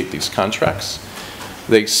negotiate these contracts.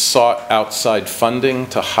 They sought outside funding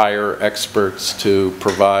to hire experts to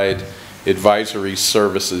provide advisory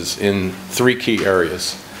services in 3 key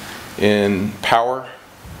areas: in power,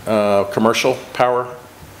 commercial power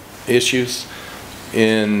issues,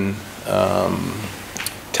 in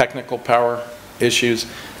technical power issues,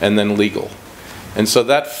 and then legal. And so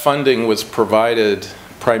that funding was provided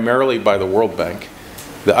primarily by the World Bank.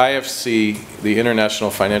 The IFC, the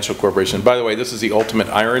International Financial Corporation, by the way, this is the ultimate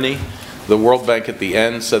irony. The World Bank at the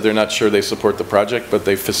end said they're not sure they support the project, but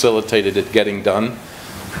they facilitated it getting done.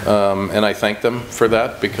 And I thank them for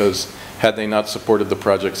that, because had they not supported the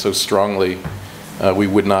project so strongly, we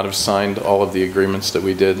would not have signed all of the agreements that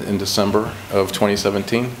we did in December of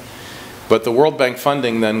 2017. But the World Bank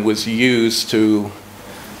funding then was used to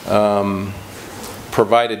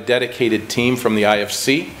provide a dedicated team from the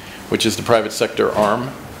IFC, which is the private sector arm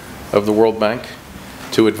of the World Bank,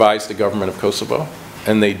 to advise the government of Kosovo.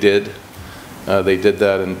 And they did. They did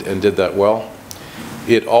that and did that well.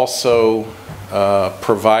 It also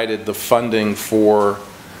provided the funding for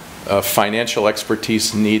financial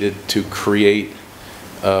expertise needed to create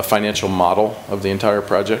a financial model of the entire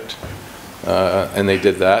project. And they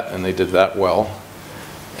did that, and they did that well.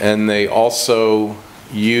 And they also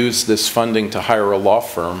used this funding to hire a law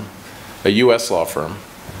firm, a US law firm,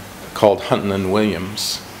 called Hunton &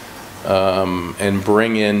 Williams, and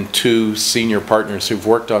bring in 2 senior partners who've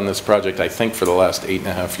worked on this project, I think, for the last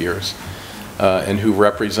 8.5 years, and who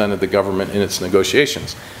represented the government in its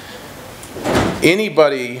negotiations.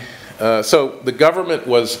 Anybody, so the government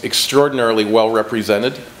was extraordinarily well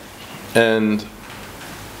represented and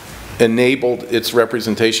enabled its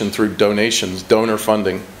representation through donations, donor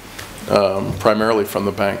funding, primarily from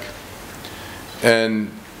the bank. And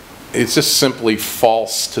it's just simply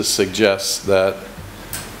false to suggest that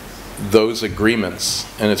those agreements,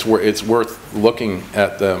 and it's worth looking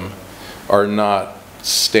at them, are not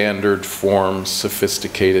standard form,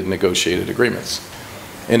 sophisticated, negotiated agreements.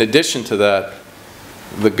 In addition to that,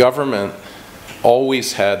 the government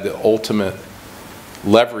always had the ultimate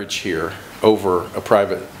leverage here over a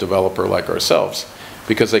private developer like ourselves,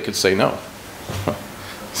 because they could say no.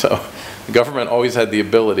 So the government always had the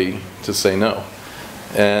ability to say no.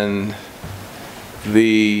 And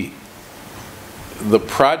the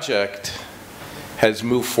project has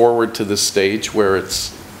moved forward to this stage where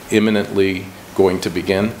it's imminently going to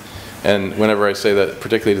begin. And whenever I say that,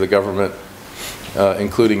 particularly to the government,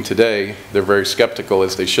 including today, they're very skeptical,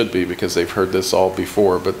 as they should be, because they've heard this all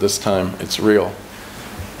before, but this time it's real.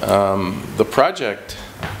 The project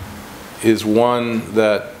is one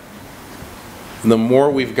that the more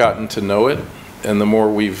we've gotten to know it, and the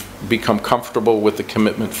more we've become comfortable with the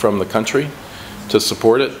commitment from the country to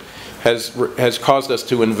support it, has caused us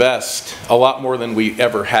to invest a lot more than we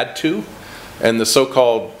ever had to. And the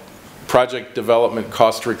so-called project development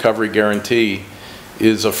cost recovery guarantee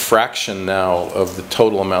is a fraction now of the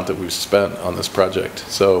total amount that we've spent on this project.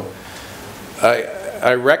 So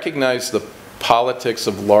I recognize the politics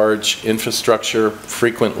of large infrastructure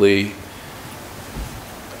frequently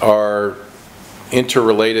are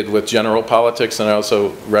interrelated with general politics, and I also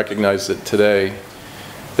recognize that today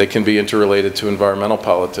they can be interrelated to environmental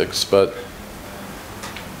politics. But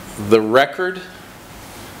the record,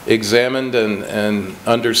 examined and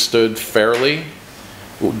understood fairly,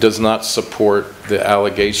 does not support the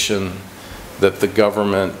allegation that the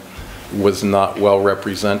government was not well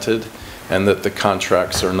represented and that the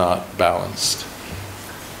contracts are not balanced.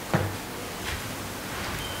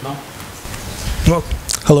 No? Well,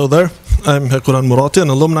 hello there. I'm Hekuran Murati, an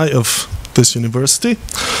alumni of this university.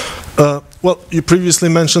 Well, you previously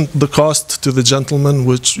mentioned the cost to the gentleman,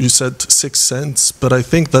 which you said 6 cents, but I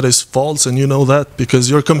think that is false, and you know that because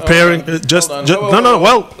you're comparing let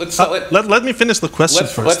me finish the question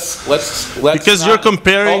first. Because you're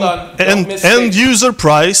comparing end user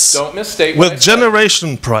price with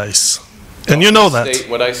generation price. And you know that. Don't misstate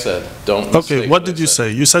what I said. Don't mistake. Okay, what did you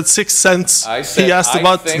say? You said 6 cents. He asked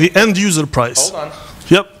about the end user price. Hold on.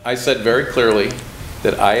 Yep. I said very clearly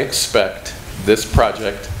that I expect this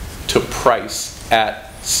project to price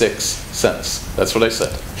at 6 cents. That's what I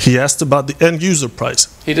said. He asked about the end user price.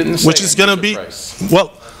 He didn't say which is going to be price.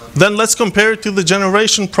 Well, then let's compare it to the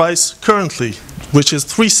generation price currently, which is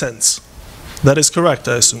 3 cents. That is correct,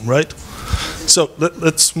 I assume, right? So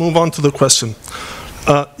let's move on to the question.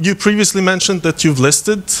 You previously mentioned that you've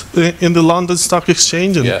listed in the London Stock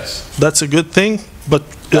Exchange, and yes, that's a good thing, but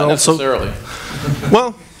not also necessarily.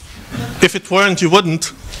 Well, if it weren't, you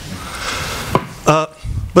wouldn't.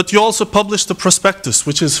 But you also published a prospectus,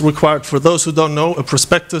 which is required. For those who don't know, a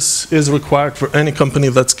prospectus is required for any company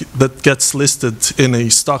that gets listed in a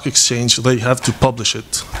stock exchange. They have to publish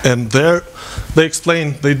it. And there they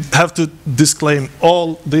explain they have to disclaim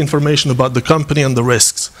all the information about the company and the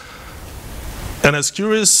risks. And as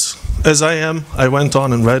curious as I am, I went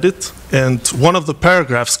on and read it. And one of the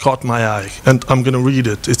paragraphs caught my eye. And I'm going to read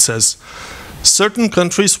it. It says, certain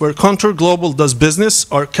countries where Contour Global does business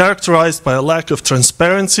are characterized by a lack of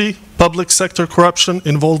transparency, public sector corruption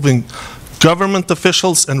involving government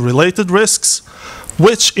officials and related risks,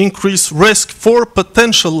 which increase risk for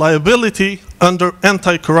potential liability under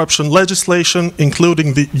anti-corruption legislation,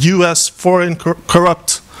 including the US Foreign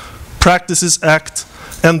Corrupt Practices Act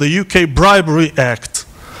and the UK Bribery Act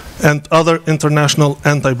and other international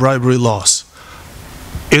anti-bribery laws.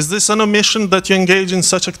 Is this an omission that you engage in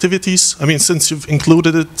such activities? I mean, since you've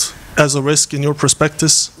included it as a risk in your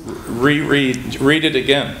prospectus? Read it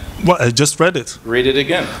again. Well, I just read it. Read it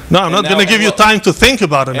again. No, I'm not going to give you time to think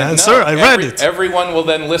about an answer. I read it. Everyone will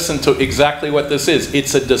then listen to exactly what this is.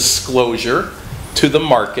 It's a disclosure to the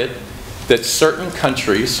market that certain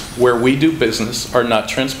countries where we do business are not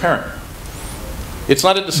transparent. It's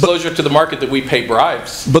not a disclosure to the market that we pay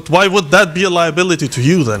bribes. But why would that be a liability to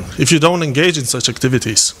you then, if you don't engage in such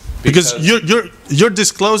activities? Because you're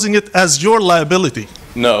disclosing it as your liability.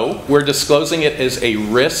 No, we're disclosing it as a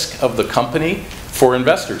risk of the company for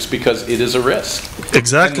investors because it is a risk.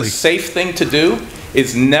 Exactly. And the safe thing to do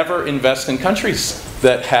is never invest in countries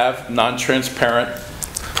that have non-transparent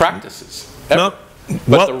practices. Ever.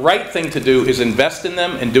 But the right thing to do is invest in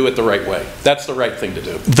them and do it the right way. That's the right thing to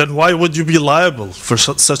do. Then why would you be liable for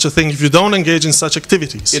such a thing if you don't engage in such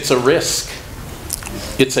activities? It's a risk.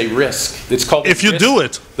 It's a risk. It's called if you do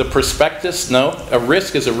it. The prospectus, no. A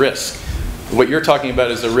risk is a risk. What you're talking about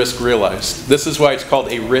is a risk realized. This is why it's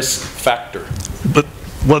called a risk factor. But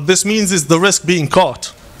what this means is the risk being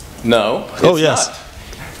caught. No, it's not.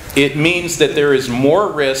 It means that there is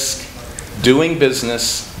more risk doing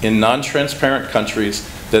business in non-transparent countries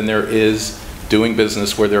than there is doing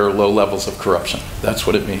business where there are low levels of corruption. That's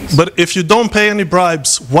what it means. But if you don't pay any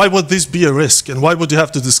bribes, why would this be a risk and why would you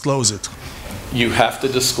have to disclose it? You have to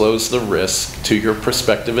disclose the risk to your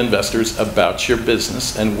prospective investors about your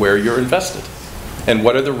business and where you're invested. And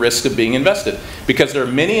what are the risks of being invested? Because there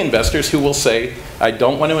are many investors who will say, I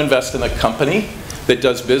don't want to invest in a company that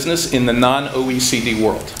does business in the non-OECD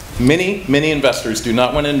world. Many, many investors do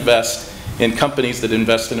not want to invest in companies that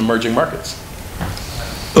invest in emerging markets.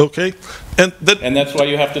 Okay. And that's why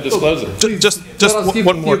you have to disclose it. Just give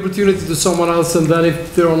one more. the opportunity to someone else, and then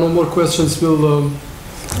if there are no more questions, we'll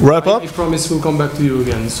wrap up. I promise we'll come back to you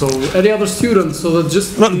again. So, any other students? So that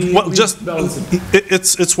just balance it.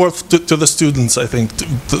 It's worth to the students, I think.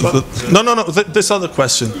 No. This other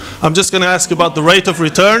question. I'm just going to ask about the rate of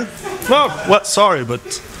return. No, what? Sorry, but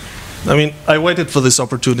I mean, I waited for this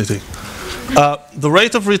opportunity. The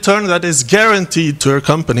rate of return that is guaranteed to your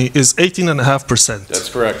company is 18.5%. That's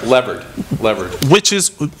correct. Levered. Which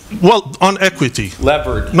is, well, on equity.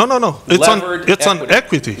 Levered. No. It's on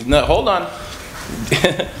equity. No, hold on.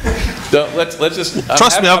 Let's just.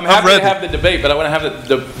 Trust me, I'm happy read to have the debate, but I want to have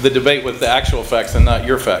the debate with the actual facts and not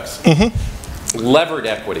your facts. Levered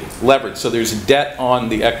equity. Levered. So there's debt on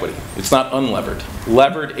the equity. It's not unlevered.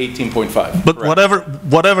 Levered 18.5. But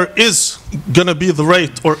whatever is going to be the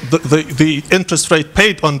rate or the interest rate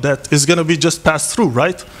paid on debt is going to be just passed through,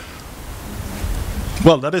 right?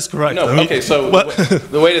 Well, that is correct. No. Okay. So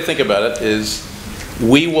the way to think about it is,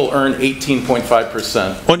 we will earn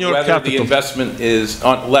 18.5% on your whether capital. The investment is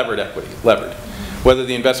on levered equity. Levered. Whether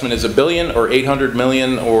the investment is $1 billion or 800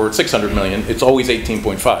 million or 600 million, it's always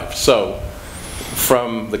 18.5. So,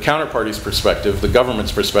 from the counterparty's perspective, the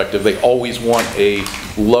government's perspective, they always want a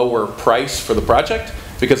lower price for the project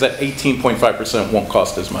because that 18.5% won't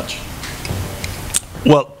cost as much.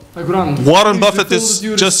 Well, Warren Buffett is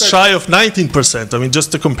just shy of 19%. I mean,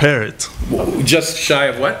 just to compare it. Just shy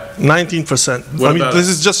of what? 19%. I mean, this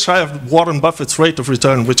is just shy of Warren Buffett's rate of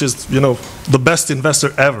return, which is, the best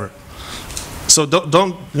investor ever. So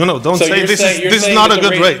don't say this is not a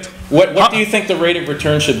good rate. What do you think the rate of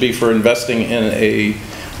return should be for investing in a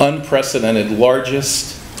unprecedented,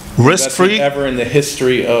 largest risk-free ever in the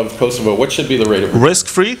history of Kosovo? What should be the rate of return?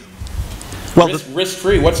 Risk-free? Well,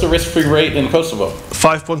 risk-free. What's the risk-free rate in Kosovo?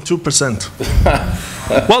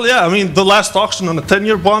 5.2%. Well, yeah. I mean, the last auction on a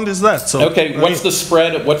 10-year bond is that. So okay. What's the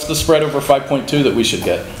spread? What's the spread over 5.2 that we should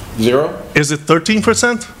get? 0? Is it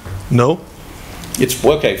 13%? No. It's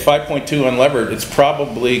okay. 5.2 unlevered. It's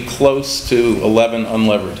probably close to 11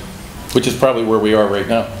 unlevered, which is probably where we are right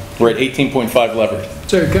now. We're at 18.5 levered.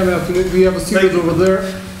 Check. We have a student over there.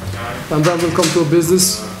 and then we'll come to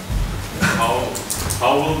business.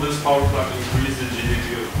 How will this power plant increase the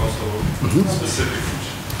GDP of Kosovo specifically?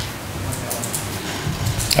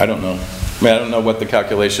 I don't know. I mean, I don't know what the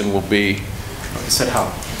calculation will be. I said how.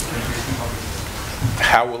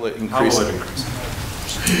 How will it increase? How will it increase?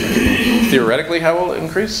 Theoretically, how will it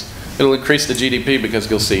increase? It'll increase the GDP because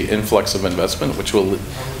you'll see influx of investment, which will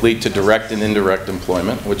lead to direct and indirect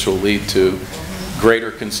employment, which will lead to greater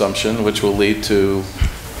consumption, which will lead to,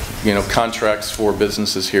 you know, contracts for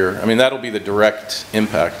businesses here. I mean, that'll be the direct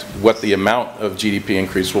impact. What the amount of GDP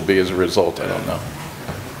increase will be as a result, I don't know.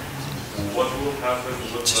 What will happen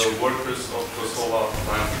with the workers of Kosovo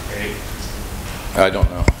plant A? I don't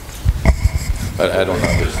know. I don't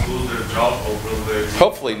know. Just lose their job, or will they?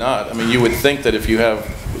 Hopefully not. I mean, you would think that if you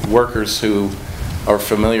have workers who are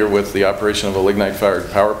familiar with the operation of a lignite-fired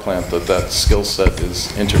power plant, that that skill set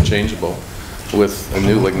is interchangeable with a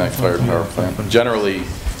new lignite-fired power plant. Generally,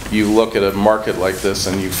 you look at a market like this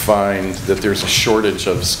and you find that there's a shortage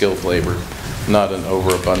of skilled labor, not an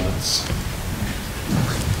overabundance.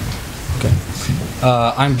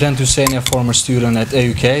 I'm Brent Hussein, a former student at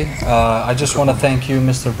AUK. I just want to thank you,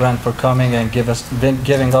 Mr. Brent, for coming and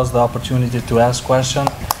giving us the opportunity to ask questions.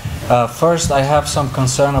 First, I have some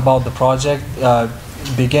concern about the project,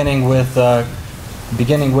 beginning with a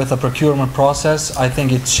procurement process. I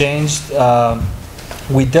think it changed.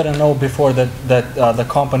 We didn't know before that the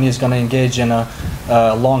company is going to engage in a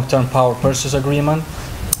long-term power purchase agreement.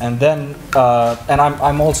 And then, and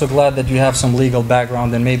I'm also glad that you have some legal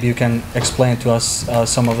background, and maybe you can explain to us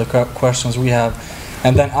some of the questions we have.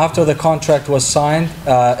 And then after the contract was signed,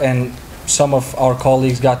 and some of our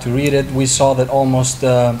colleagues got to read it, we saw that almost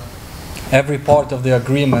every part of the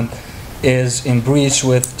agreement is in breach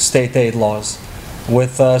with state aid laws.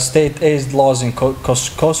 With state aid laws in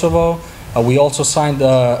Kosovo, we also signed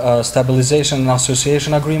a stabilization and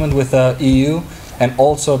association agreement with the EU, and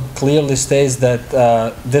also clearly states that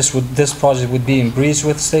this project would be in breach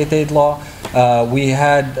with state aid law. We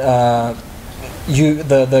had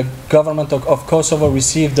the government of Kosovo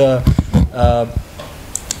received a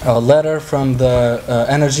letter from the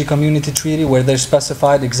Energy Community Treaty where they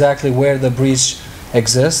specified exactly where the breach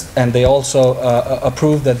exists, and they also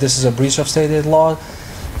approved that this is a breach of state aid law.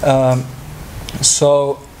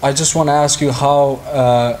 So I just want to ask you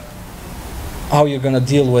how you're going to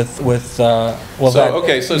deal with well, so, that,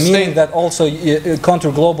 okay, so meaning that also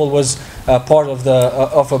Contour Global was part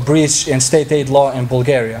of a breach in state aid law in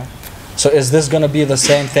Bulgaria. So is this going to be the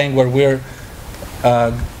same thing where we're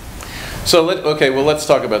okay, well, let's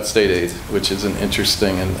talk about state aid, which is an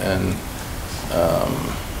interesting and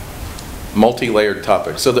multi-layered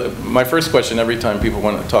topic. So my first question every time people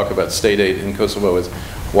want to talk about state aid in Kosovo is,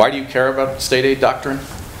 why do you care about state aid doctrine?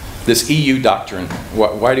 This EU doctrine,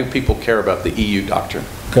 why do people care about the EU doctrine?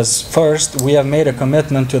 Because first, we have made a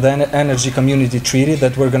commitment to the Energy Community Treaty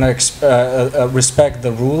that we're going to respect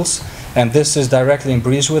the rules, and this is directly in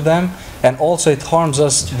breach with them. And also, it harms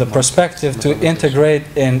us the perspective to integrate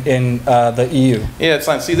in the EU. Yeah, it's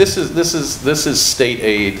fine. See, this is state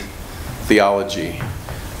aid theology.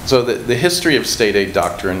 So the history of state aid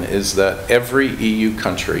doctrine is that every EU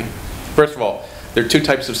country, first of all, there are two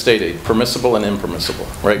types of state aid, permissible and impermissible,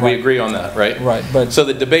 right? We agree on that, right? Right. But so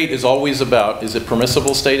the debate is always about, is it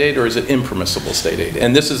permissible state aid or is it impermissible state aid?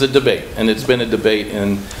 And this is a debate, and it's been a debate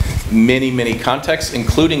in many, many contexts,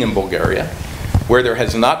 including in Bulgaria, where there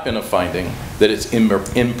has not been a finding that it's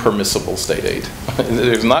impermissible state aid.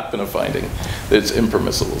 There's not been a finding that it's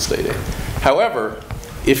impermissible state aid. However,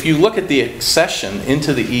 if you look at the accession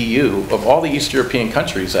into the EU of all the East European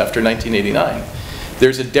countries after 1989,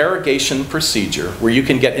 there's a derogation procedure where you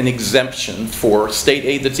can get an exemption for state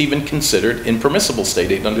aid that's even considered impermissible state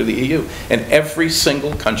aid under the EU. And every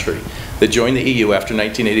single country that joined the EU after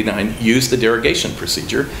 1989 used the derogation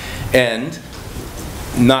procedure. And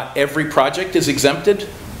not every project is exempted,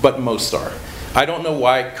 but most are. I don't know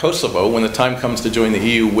why Kosovo, when the time comes to join the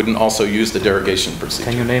EU, wouldn't also use the derogation procedure.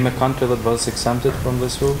 can you name a country that was exempted from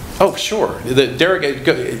this rule? Oh, sure.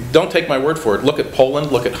 Don't take my word for it. Look at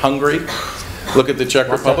Poland, look at Hungary. Look at the Czech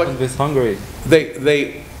Republic. What happened with Hungary?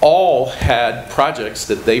 They all had projects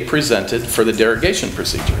that they presented for the derogation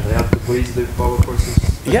procedure. They have to please the power purchase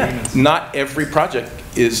agreements. Yeah, not every project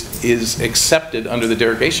is accepted under the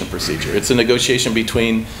derogation procedure. It's a negotiation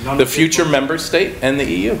between the future member state and the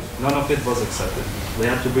EU. None of it was accepted. They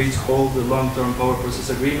have to breach all the long-term power purchase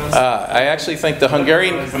agreements. I actually think the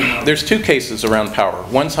Hungarian, there's two cases around power.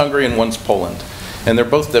 One's Hungary and one's Poland, and they're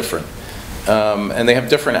both different. And they have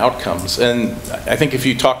different outcomes. And I think if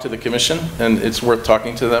you talk to the Commission, and it's worth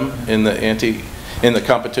talking to them in the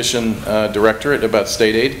competition directorate about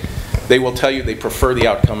state aid, they will tell you they prefer the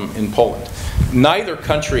outcome in Poland. Neither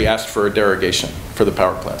country asked for a derogation for the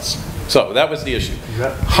power plants. So that was the issue.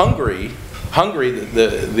 Hungary,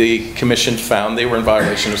 the Commission found they were in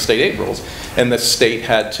violation of state aid rules, and the state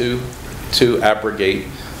had to abrogate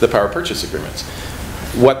the power purchase agreements.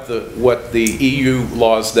 What the EU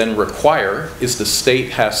laws then require is the state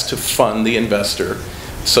has to fund the investor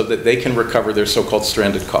so that they can recover their so-called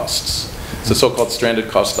stranded costs. It's the so-called stranded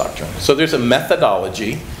cost doctrine. So there's a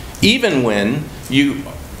methodology, even when you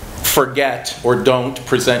forget or don't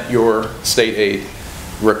present your state aid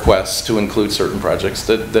requests to include certain projects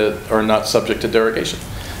that are not subject to derogation.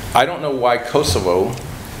 I don't know why Kosovo,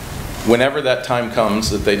 whenever that time comes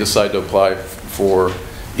that they decide to apply for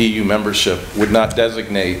EU membership, would not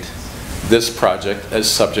designate this project as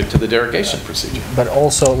subject to the derogation procedure. But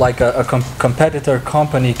also, like a competitor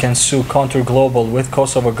company can sue Contour Global with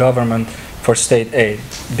Kosovo government for state aid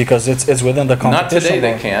because it's within the competition. Not today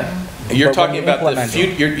they can't. You're talking about the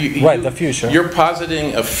future. Right, the future. You're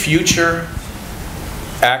positing a future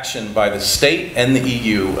action by the state and the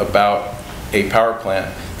EU about a power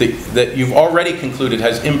plant that you've already concluded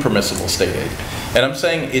has impermissible state aid. And I'm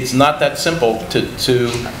saying it's not that simple to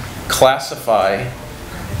classify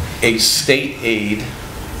a state aid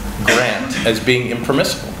grant as being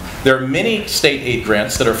impermissible. There are many state aid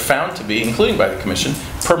grants that are found to be, including by the Commission,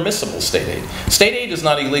 permissible state aid. State aid is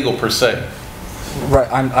not illegal per se. Right,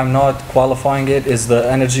 I'm not qualifying it. It's the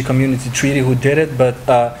Energy Community Treaty who did it, but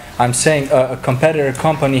I'm saying a competitor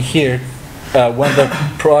company here, when the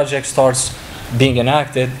project starts being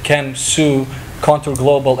enacted, can sue Contour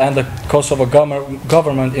Global and the Kosovo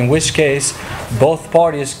government, in which case both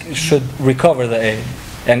parties should recover the aid.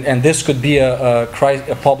 And this could be a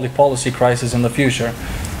public policy crisis in the future.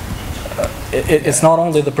 It's not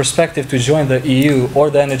only the perspective to join the EU or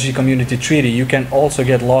the Energy Community Treaty, you can also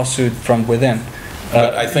get lawsuit from within.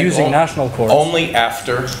 I think using national courts. Only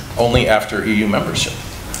after EU membership.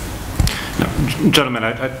 No, gentlemen,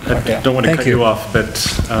 I don't want to cut you off, but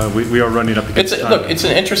we are running up against time. Look, it's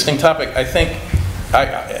an interesting topic. I think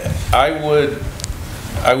I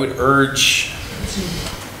would urge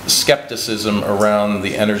skepticism around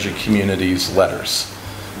the energy community's letters.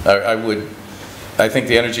 I think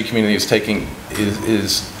the energy community is taking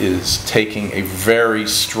a very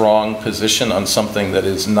strong position on something that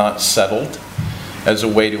is not settled as a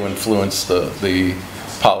way to influence the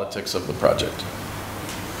politics of the project.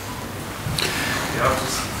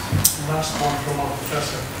 Last one from our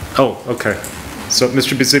professor. Oh, okay. So,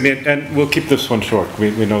 Mr. Bizimi, and we'll keep this one short.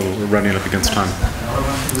 We know we're running up against time.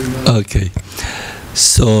 Okay.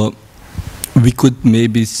 So, we could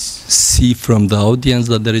maybe see from the audience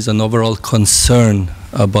that there is an overall concern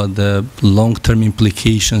about the long-term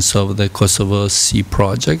implications of the Kosovo Sea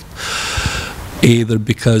project, either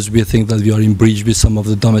because we think that we are in breach with some of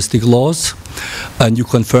the domestic laws, and you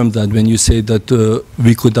confirm that when you say that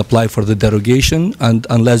we could apply for the derogation, and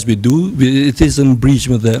unless we do, it is in breach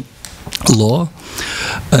with the law,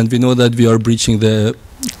 and we know that we are breaching the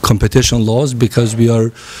competition laws because we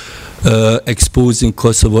are exposing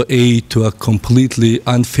Kosovo aid to a completely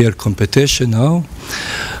unfair competition now.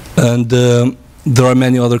 And there are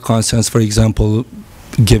many other concerns, for example,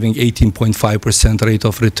 giving 18.5% rate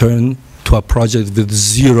of return to a project with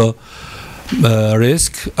zero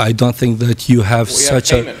risk. I don't think that you have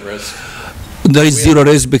such a... risk. There is zero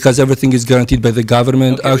risk because everything is guaranteed by the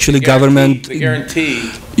government. Okay, actually, the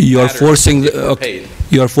guarantee you are forcing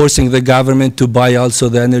you are forcing the government to buy also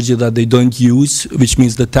the energy that they don't use, which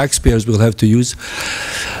means the taxpayers will have to use.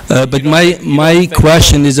 But my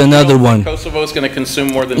question is another one. Kosovo is going to consume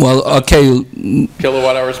more than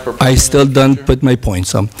kilowatt hours per person. I still don't put my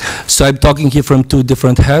points on. So I'm talking here from two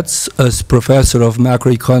different hats, as professor of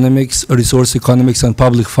macroeconomics, resource economics, and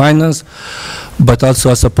public finance, but also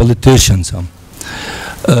as a politician.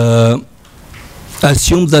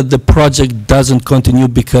 Assume that the project doesn't continue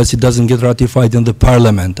because it doesn't get ratified in the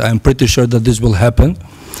parliament. I'm pretty sure that this will happen.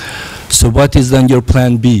 So what is then your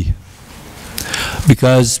plan B?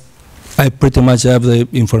 Because I pretty much have the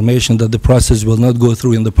information that the process will not go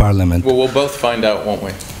through in the parliament. Well, we'll both find out, won't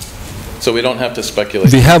we? So we don't have to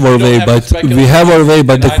speculate. We have our way,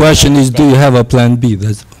 but the question is, do you have a plan B?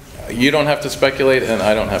 You don't have to speculate, and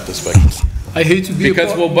I don't have to speculate. I hate to be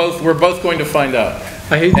because we're both going to find out.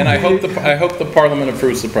 I hope the Parliament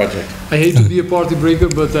approves the project. I hate to be a party breaker,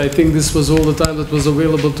 but I think this was all the time that was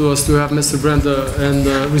available to us to have Mr. Brandt and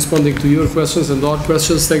responding to your questions and our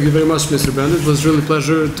questions. Thank you very much, Mr. Brandt. It was really a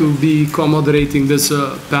pleasure to be co-moderating this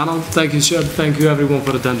panel. Thank you, Chair. Thank you, everyone,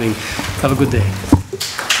 for attending. Have a good day.